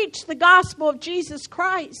to preach the gospel of Jesus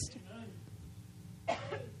Christ.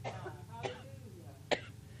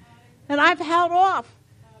 And I've held off.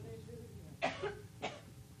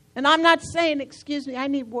 And I'm not saying, excuse me, I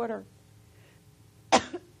need water. Oh,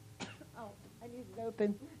 I need it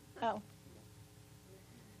open. Oh.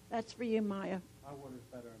 That's for you, Maya. My water's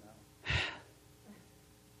better now.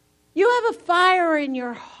 You have a fire in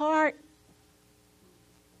your heart.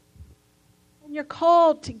 And you're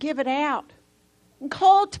called to give it out. And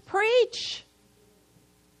called to preach.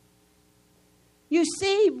 You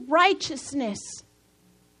see, righteousness.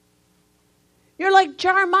 You're like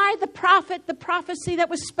Jeremiah the prophet, the prophecy that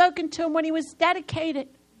was spoken to him when he was dedicated.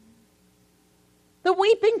 The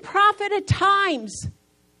weeping prophet at times.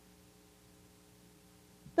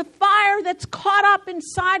 The fire that's caught up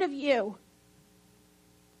inside of you.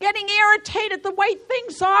 Getting irritated the way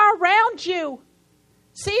things are around you.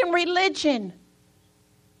 Seeing religion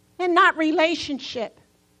and not relationship.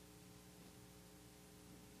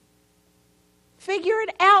 Figure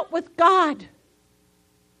it out with God.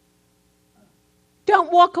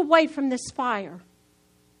 Don't walk away from this fire.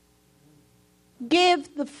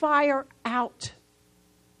 Give the fire out.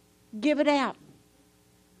 Give it out.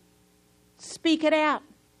 Speak it out.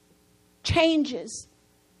 Changes.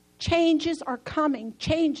 Changes are coming.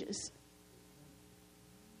 Changes.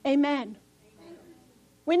 Amen.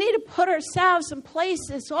 We need to put ourselves in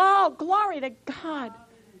places. Oh, glory to God.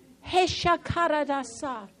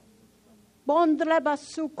 Heshakaradasa.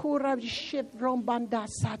 Bondlebasukura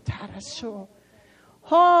shivrombandasa taraso.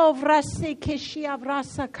 Ho vrasi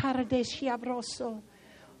kishiavrasa karadeshiavroso.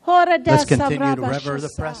 Let's continue to rever the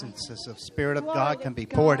presence as the Spirit of God can be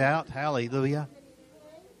poured out. Hallelujah.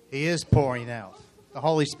 He is pouring out. The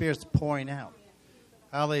Holy Spirit's pouring out.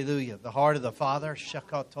 Hallelujah. The heart of the Father.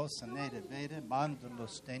 Zindano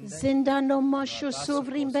mosho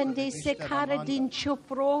suvrim bendese karadin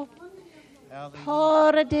chopro.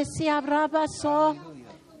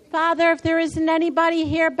 Father, if there isn't anybody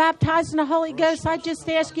here baptized in the Holy Ghost, I just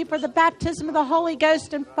ask you for the baptism of the Holy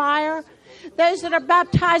Ghost and fire. Those that are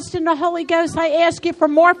baptized in the Holy Ghost, I ask you for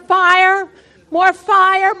more fire, more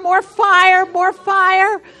fire, more fire, more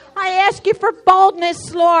fire. I ask you for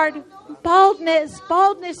boldness, Lord. Boldness,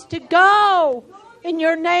 boldness to go in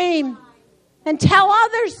your name and tell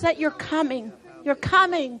others that you're coming. You're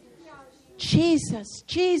coming. Jesus,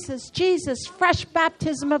 Jesus, Jesus. Fresh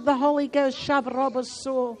baptism of the Holy Ghost.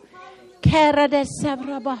 Shavrobasul. Kerade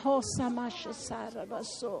sevrabahosa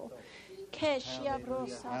mashasarabasul.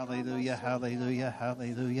 Hallelujah, hallelujah,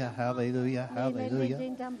 hallelujah, hallelujah, hallelujah.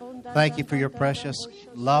 Thank you for your precious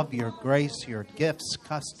love, your grace, your gifts.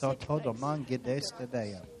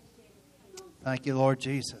 Thank you, Lord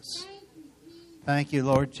Jesus. Thank you,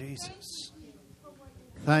 Lord Jesus.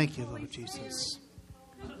 Thank you, Lord Jesus.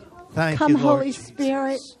 Thank Come, you, Lord Holy Jesus.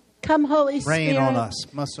 Spirit. Come, Holy Spirit. Rain on us.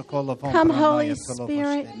 Come, Holy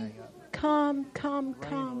Spirit. Come, come,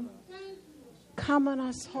 come. Come on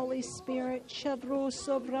us, Holy Spirit.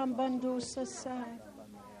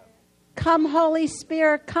 Come, Holy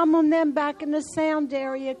Spirit. Come on them back in the sound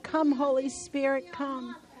area. Come, Holy Spirit.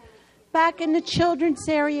 Come. Back in the children's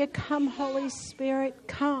area. Come, Holy Spirit.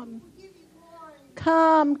 Come.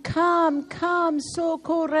 Come, come, come.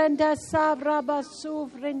 Socorrenda savraba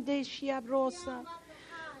sufrendeshiabrosa.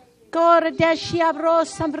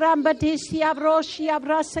 Goradeshiabrosa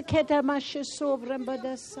rambadeshiabrosa kedamasha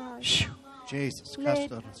sovrambadasa. Jesus.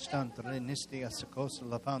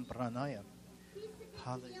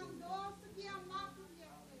 Hallelujah.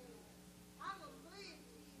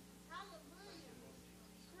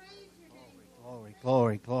 Glory,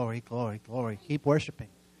 glory, glory, glory, glory. Keep worshiping.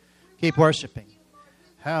 Keep worshiping.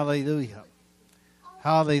 Hallelujah.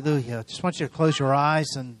 Hallelujah. I just want you to close your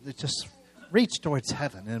eyes and just reach towards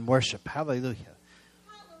heaven and worship. Hallelujah.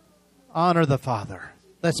 Honor the Father.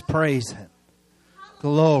 Let's praise Him.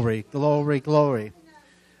 Glory, glory, glory.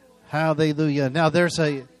 Hallelujah. Now there's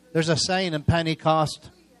a saying in Pentecost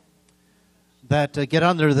that get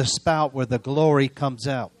under the spout where the glory comes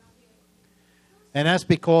out. And that's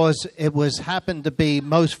because it happened to be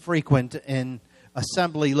most frequent in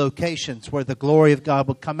assembly locations where the glory of God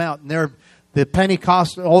would come out. And the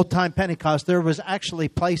Pentecost, old-time Pentecost, there was actually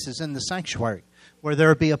places in the sanctuary where there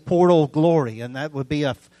would be a portal of glory. And that would be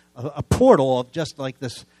a portal of just like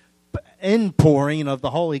this inpouring of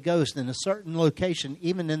the Holy Ghost in a certain location,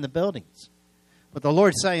 even in the buildings. But the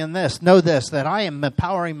Lord's saying this, know this, that I am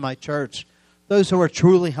empowering my church, those who are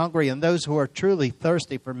truly hungry and those who are truly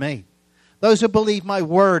thirsty for me. Those who believe my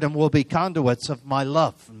word and will be conduits of my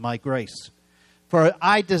love and my grace. For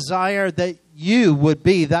I desire that you would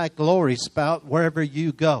be that glory spout wherever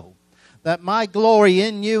you go. That my glory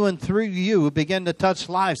in you and through you will begin to touch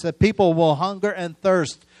lives. That people will hunger and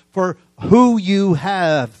thirst for who you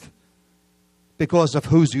have because of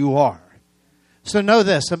whose you are. So know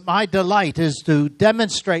this, that my delight is to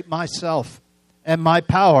demonstrate myself and my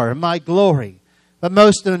power and my glory. But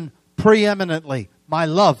most preeminently, my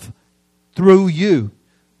love through you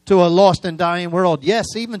to a lost and dying world.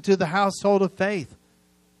 Yes, even to the household of faith.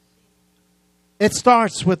 It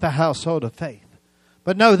starts with the household of faith.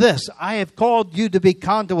 But know this, I have called you to be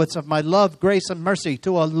conduits of my love, grace, and mercy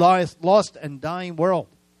to a lost and dying world.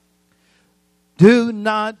 Do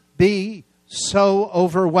not be so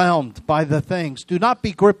overwhelmed by the things. Do not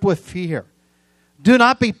be gripped with fear. Do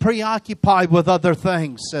not be preoccupied with other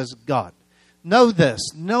things, says God. Know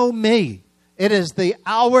this, know me. It is the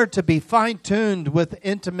hour to be fine-tuned with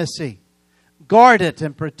intimacy. Guard it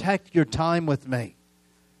and protect your time with me.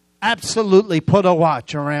 Absolutely put a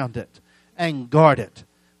watch around it and guard it.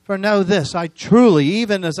 For know this, I truly,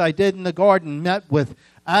 even as I did in the garden, met with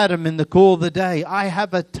Adam in the cool of the day. I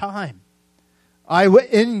have a time. I'm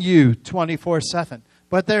in you 24/7.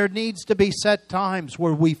 But there needs to be set times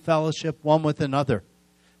where we fellowship one with another.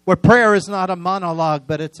 Where prayer is not a monologue,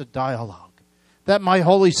 but it's a dialogue. That my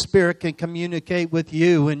Holy Spirit can communicate with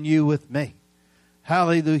you and you with me.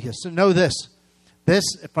 Hallelujah. So know this.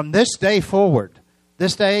 From this day forward,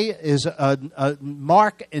 this day is a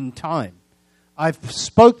mark in time. I've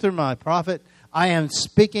spoke through my prophet. I am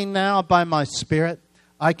speaking now by my Spirit.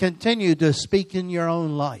 I continue to speak in your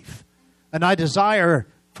own life. And I desire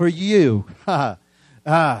for you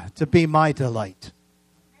to be my delight.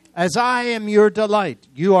 As I am your delight,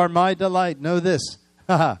 you are my delight. Know this,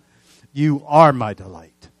 you are my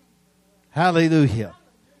delight. Hallelujah.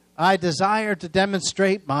 I desire to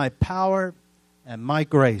demonstrate my power and my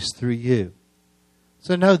grace through you.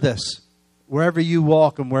 So know this, wherever you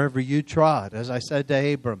walk and wherever you trod, as I said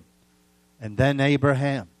to Abram and then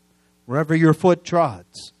Abraham, wherever your foot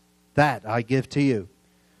trods, that I give to you.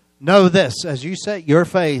 Know this, as you set your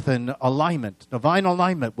faith in alignment, divine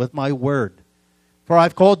alignment with my word. For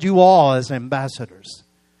I've called you all as ambassadors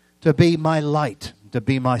to be my light, to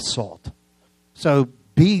be my salt. So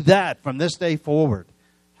be that from this day forward.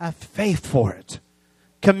 Have faith for it.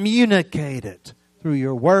 Communicate it through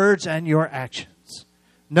your words and your actions.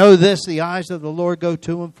 Know this, the eyes of the Lord go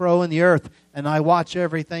to and fro in the earth, and I watch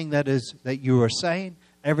everything that you are saying,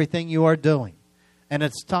 everything you are doing. And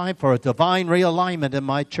it's time for a divine realignment in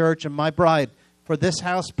my church and my bride, for this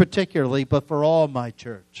house particularly, but for all my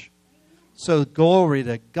church. So glory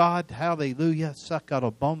to God. Hallelujah.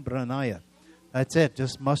 That's it.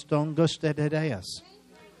 Just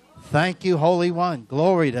thank you, Holy One.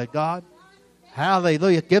 Glory to God.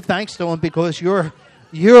 Hallelujah. Give thanks to Him because you're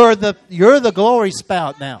the glory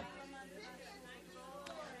spout now.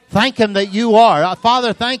 Thank Him that you are.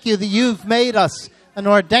 Father, thank you that you've made us and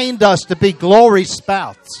ordained us to be glory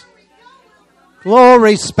spouts.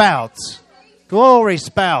 Glory spouts. Glory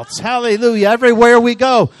spouts. Hallelujah. Everywhere we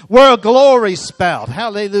go, we're a glory spout.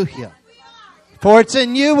 Hallelujah. For it's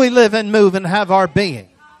in you we live and move and have our being.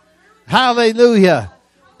 Hallelujah.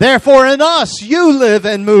 Therefore in us you live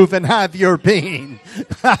and move and have your being.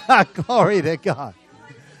 Glory to God.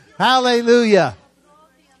 Hallelujah.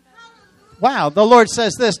 Wow, the Lord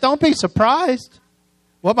says this. Don't be surprised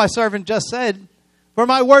what my servant just said. For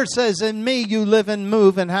my word says, in me you live and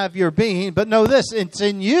move and have your being. But know this, it's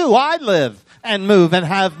in you I live and move and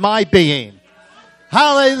have my being.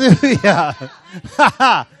 Hallelujah.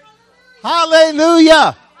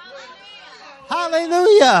 Hallelujah.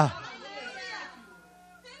 Hallelujah.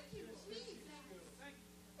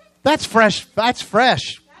 That's fresh. That's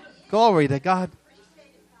fresh. Glory to God.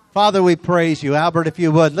 Father, we praise you. Albert, if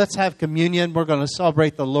you would, let's have communion. We're going to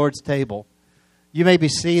celebrate the Lord's table. You may be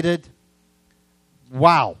seated.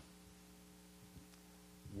 Wow.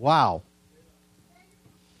 Wow.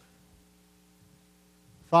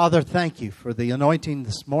 Father, thank you for the anointing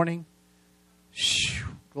this morning.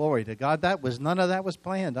 Glory to God. None of that was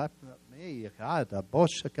planned.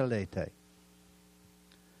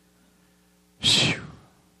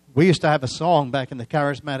 We used to have a song back in the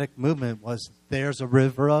charismatic movement was, there's a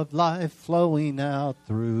river of life flowing out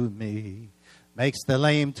through me. Makes the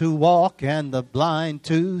lame to walk and the blind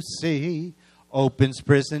to see. Opens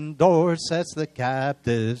prison doors, sets the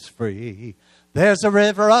captives free. There's a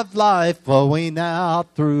river of life flowing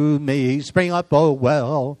out through me. Spring up, oh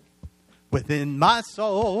well, within my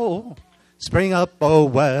soul. Spring up, oh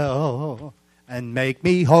well, and make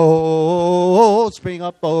me whole. Spring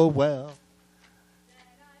up, oh well.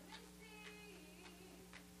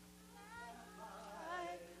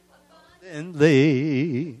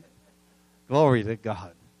 Abundantly. Glory to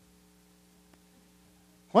God.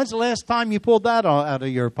 When's the last time you pulled that out of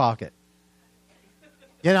your pocket?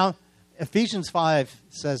 You know, Ephesians 5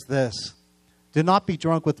 says this. Do not be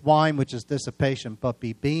drunk with wine, which is dissipation, but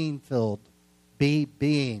be being filled. Be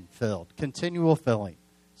being filled. Continual filling.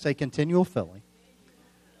 Say continual filling.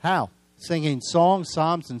 How? Singing songs,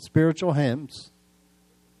 psalms, and spiritual hymns.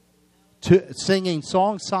 Singing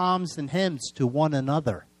songs, psalms, and hymns to one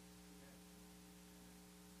another.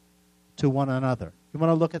 To one another. You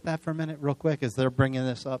want to look at that for a minute real quick as they're bringing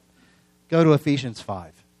this up? Go to Ephesians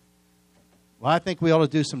 5. Well, I think we ought to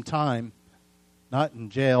do some time, not in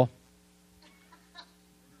jail,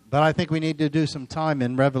 but I think we need to do some time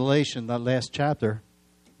in Revelation, the last chapter,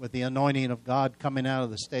 with the anointing of God coming out of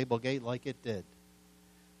the stable gate like it did.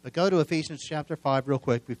 But go to Ephesians chapter 5 real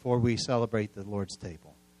quick before we celebrate the Lord's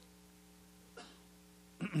table.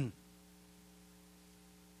 Because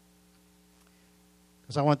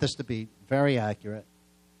I want this to be very accurate.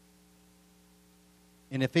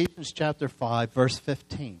 In Ephesians chapter 5, verse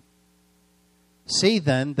 15. See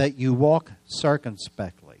then that you walk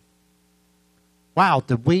circumspectly. Wow,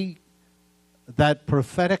 that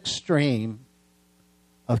prophetic stream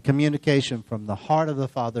of communication from the heart of the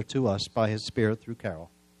Father to us by His Spirit through Carol.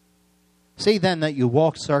 See then that you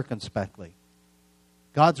walk circumspectly.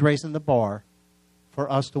 God's raising the bar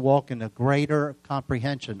for us to walk in a greater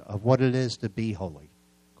comprehension of what it is to be holy.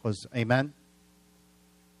 Because, amen?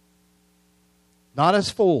 Not as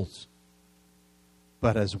fools,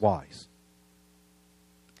 but as wise.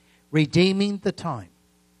 redeeming the time,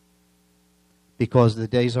 because the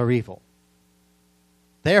days are evil.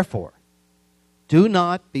 Therefore, do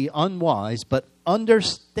not be unwise, but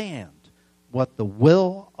understand what the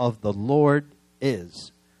will of the Lord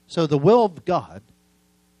is. So the will of God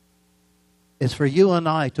is for you and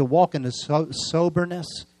I to walk in the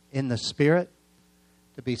soberness in the Spirit,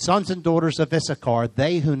 to be sons and daughters of Issachar,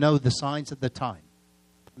 they who know the signs of the time.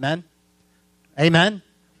 Amen? Amen?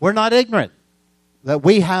 We're not ignorant. That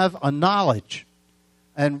we have a knowledge,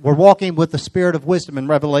 and we're walking with the spirit of wisdom and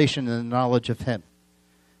revelation and the knowledge of Him.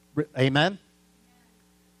 Amen?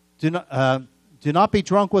 Do not be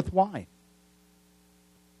drunk with wine,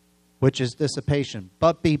 which is dissipation,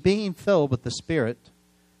 but be being filled with the Spirit.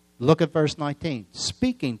 Look at verse 19.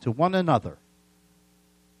 Speaking to one another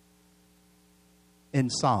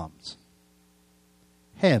in psalms,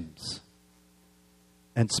 hymns,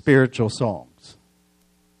 and spiritual songs.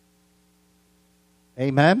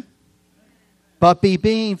 Amen? But be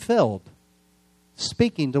being filled,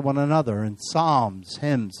 speaking to one another in psalms,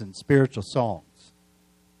 hymns, and spiritual songs.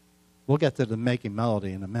 We'll get to the making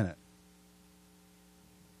melody in a minute.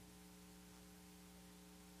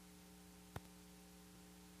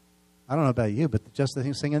 I don't know about you, but just the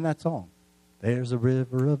thing singing that song. There's a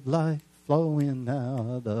river of life flowing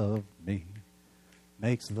out of me.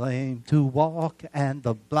 Makes the lame to walk and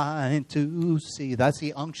the blind to see. That's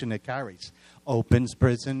the unction it carries. Opens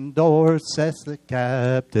prison doors, sets the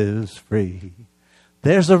captives free.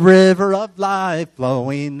 There's a river of life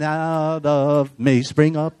flowing out of me.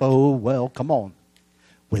 Spring up, oh well, come on.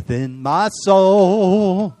 Within my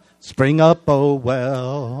soul, spring up, oh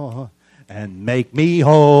well. And make me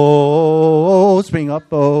whole, spring up,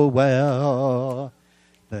 oh well,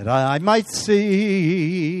 that I might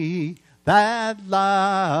see that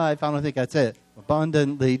life. I don't think that's it.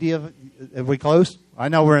 Abundantly. Are we close? I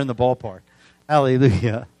know we're in the ballpark.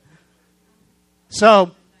 Hallelujah.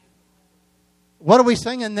 So, what are we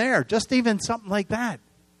singing there? Just even something like that.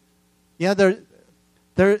 You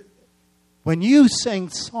know, when you sing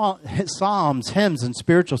psalms, hymns, and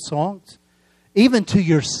spiritual songs, even to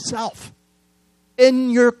yourself,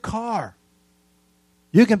 in your car,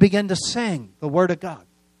 you can begin to sing the Word of God.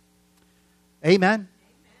 Amen?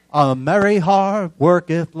 A merry heart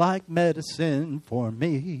worketh like medicine for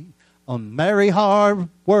me. A merry heart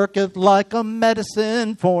worketh like a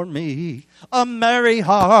medicine for me. A merry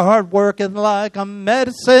heart worketh like a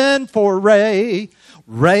medicine for Ray.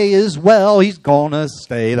 Ray is well, he's gonna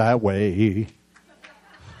stay that way.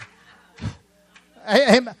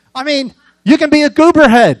 I mean, you can be a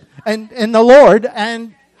gooberhead and in the Lord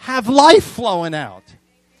and have life flowing out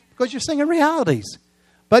because you're singing realities.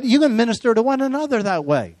 But you can minister to one another that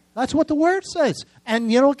way. That's what the Word says.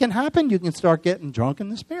 And you know what can happen? You can start getting drunk in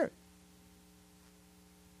the Spirit.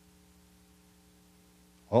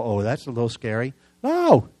 Uh-oh, that's a little scary.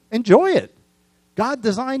 No, enjoy it. God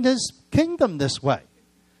designed His kingdom this way.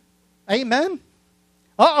 Amen?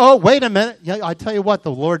 Uh-oh, wait a minute. I tell you what,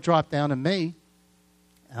 the Lord dropped down to me.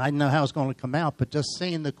 And I didn't know how it's going to come out, but just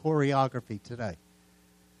seeing the choreography today.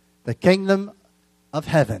 The kingdom of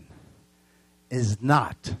heaven is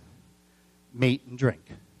not meat and drink.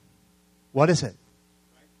 What is it?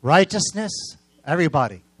 Righteousness.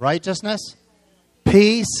 Everybody. Righteousness,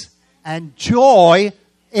 peace, and joy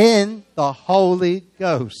in the Holy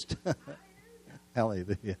Ghost.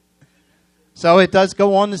 Hallelujah. So it does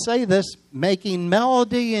go on to say this, making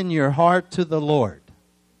melody in your heart to the Lord.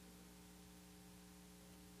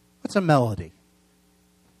 What's a melody?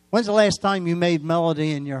 When's the last time you made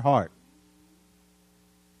melody in your heart?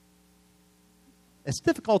 It's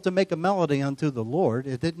difficult to make a melody unto the Lord.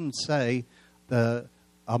 It didn't say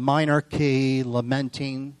a minor key,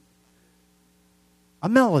 lamenting. A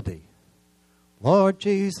melody. Lord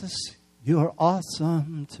Jesus, you are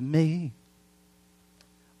awesome to me.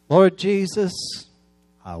 Lord Jesus,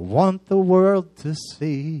 I want the world to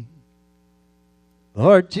see.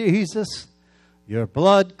 Lord Jesus, your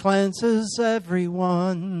blood cleanses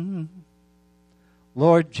everyone.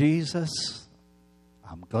 Lord Jesus,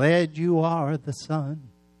 I'm glad you are the Son.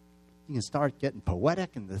 You can start getting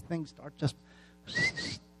poetic and the things start just...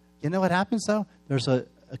 You know what happens though? There's a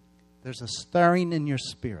stirring in your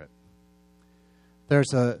spirit.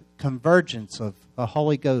 There's a convergence of the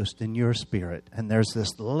Holy Ghost in your spirit. And there's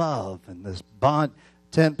this love and this bond.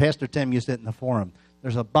 Pastor Tim used it in the forum.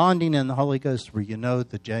 There's a bonding in the Holy Ghost where you know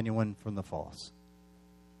the genuine from the false.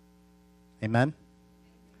 Amen?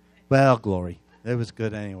 Well, glory. It was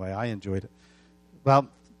good anyway. I enjoyed it. Well,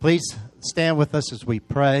 please stand with us as we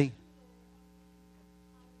pray.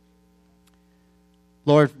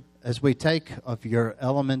 Lord, as we take of your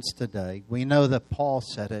elements today, we know that Paul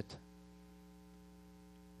said it,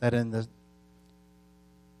 that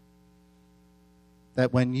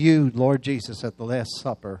when you, Lord Jesus, at the Last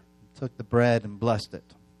Supper, took the bread and blessed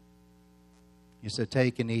it, you said,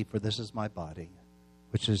 "Take and eat, for this is my body,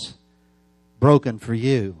 which is broken for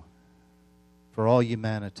you, for all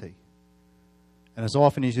humanity. And as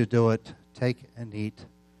often as you do it, take and eat,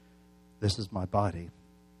 this is my body."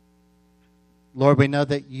 Lord, we know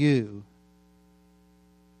that you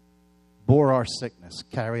bore our sickness,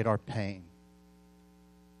 carried our pain.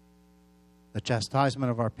 The chastisement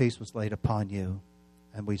of our peace was laid upon you,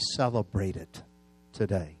 and we celebrate it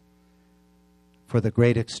today for the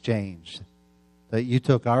great exchange that you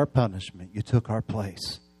took our punishment, you took our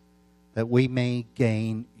place, that we may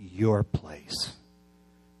gain your place.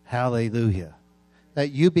 Hallelujah.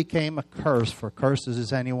 That you became a curse, for curses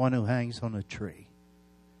is anyone who hangs on a tree,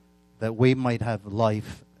 that we might have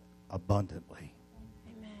life abundantly.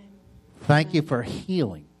 Amen. Thank you for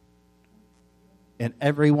healing in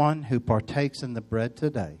everyone who partakes in the bread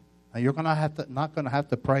today. Now you're not going to have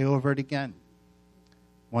to pray over it again.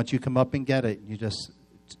 Once you come up and get it, you just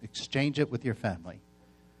exchange it with your family.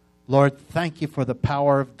 Lord, thank you for the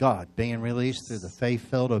power of God being released through the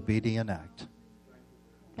faith-filled, obedient act.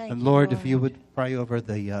 Thank And you, Lord, if you would pray over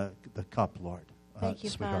the cup, Lord. Thank you,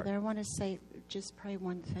 sweetheart. Father. I want to just pray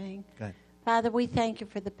one thing. Okay. Father, we thank you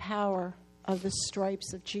for the power of the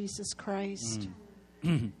stripes of Jesus Christ.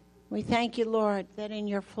 We thank you, Lord, that in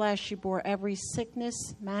your flesh you bore every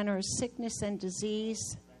sickness, manner of sickness and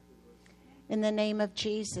disease in the name of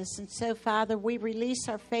Jesus. And so, Father, we release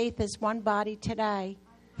our faith as one body today,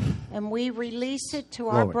 and we release it to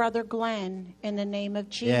our Glory. brother Glenn in the name of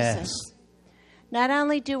Jesus. Yes. Not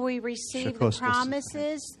only do we receive the Shakostas.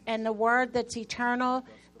 promises and the word that's eternal,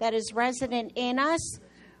 that is resident in us,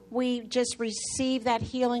 we just receive that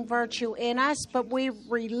healing virtue in us, but we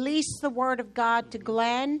release the word of God to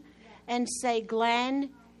Glenn and say, "Glenn,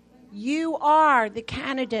 you are the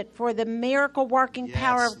candidate for the miracle working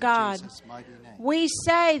power of God." Jesus' mighty name. We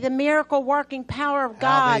say the miracle working power of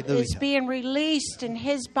God Hallelujah. is being released in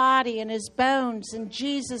his body and his bones in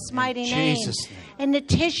Jesus' mighty name. Jesus' name. In the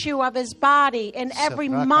tissue of his body, in every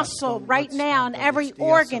muscle right now, in every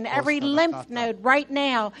organ, every lymph node right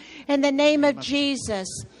now, in the name of Jesus.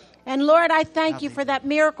 And Lord, I thank you for that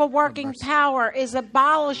miracle working power is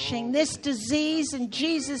abolishing this disease in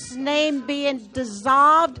Jesus' name, being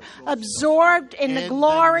dissolved, absorbed in the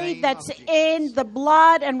glory that's in the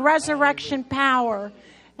blood and resurrection power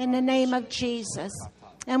in the name of Jesus.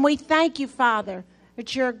 And we thank you, Father,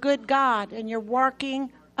 that you're a good God and you're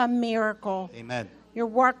working a miracle. Amen. You're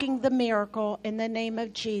working the miracle in the name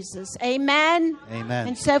of Jesus. Amen. Amen.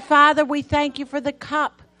 And so, Father, we thank you for the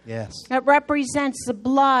cup. Yes. That represents the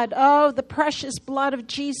blood. Oh, the precious blood of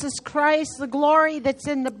Jesus Christ, the glory that's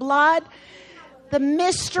in the blood, the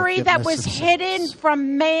mystery that was hidden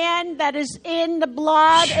from man that is in the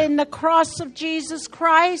blood, in the cross of Jesus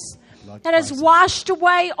Christ, that has washed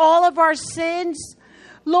away all of our sins.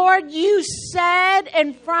 Lord, you said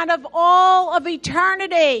in front of all of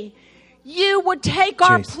eternity, you would take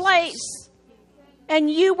our place. And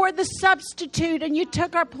you were the substitute, and you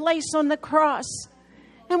took our place on the cross.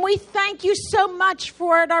 And we thank you so much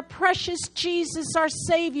for it, our precious Jesus, our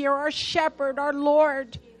Savior, our Shepherd, our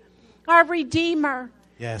Lord, our Redeemer.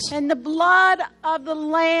 Yes. And the blood of the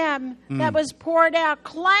Lamb that was poured out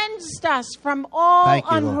cleansed us from all Thank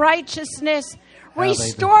you, Lord. unrighteousness, Hallelujah.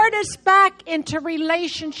 restored us back into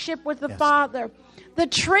relationship with the Father. The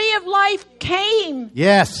tree of life came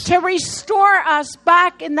Yes. to restore us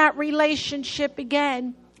back in that relationship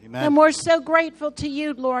again. Amen. And we're so grateful to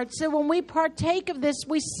you, Lord. So when we partake of this,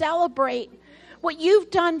 we celebrate what you've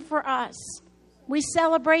done for us. We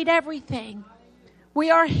celebrate everything. We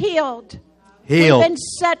are healed. Healed. We've been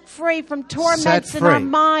set free from torments in our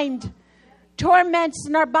mind, torments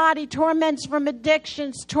in our body, torments from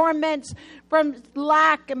addictions, torments from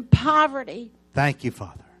lack and poverty. Thank you,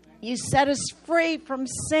 Father. You set us free from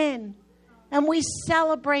sin. And we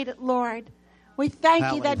celebrate it, Lord. We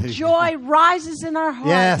thank you that Hallelujah. joy rises in our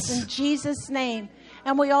hearts Yes. in Jesus' name.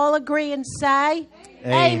 And we all agree and say,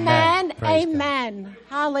 Amen. Amen. Praise God. Amen.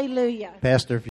 Hallelujah. Pastor, if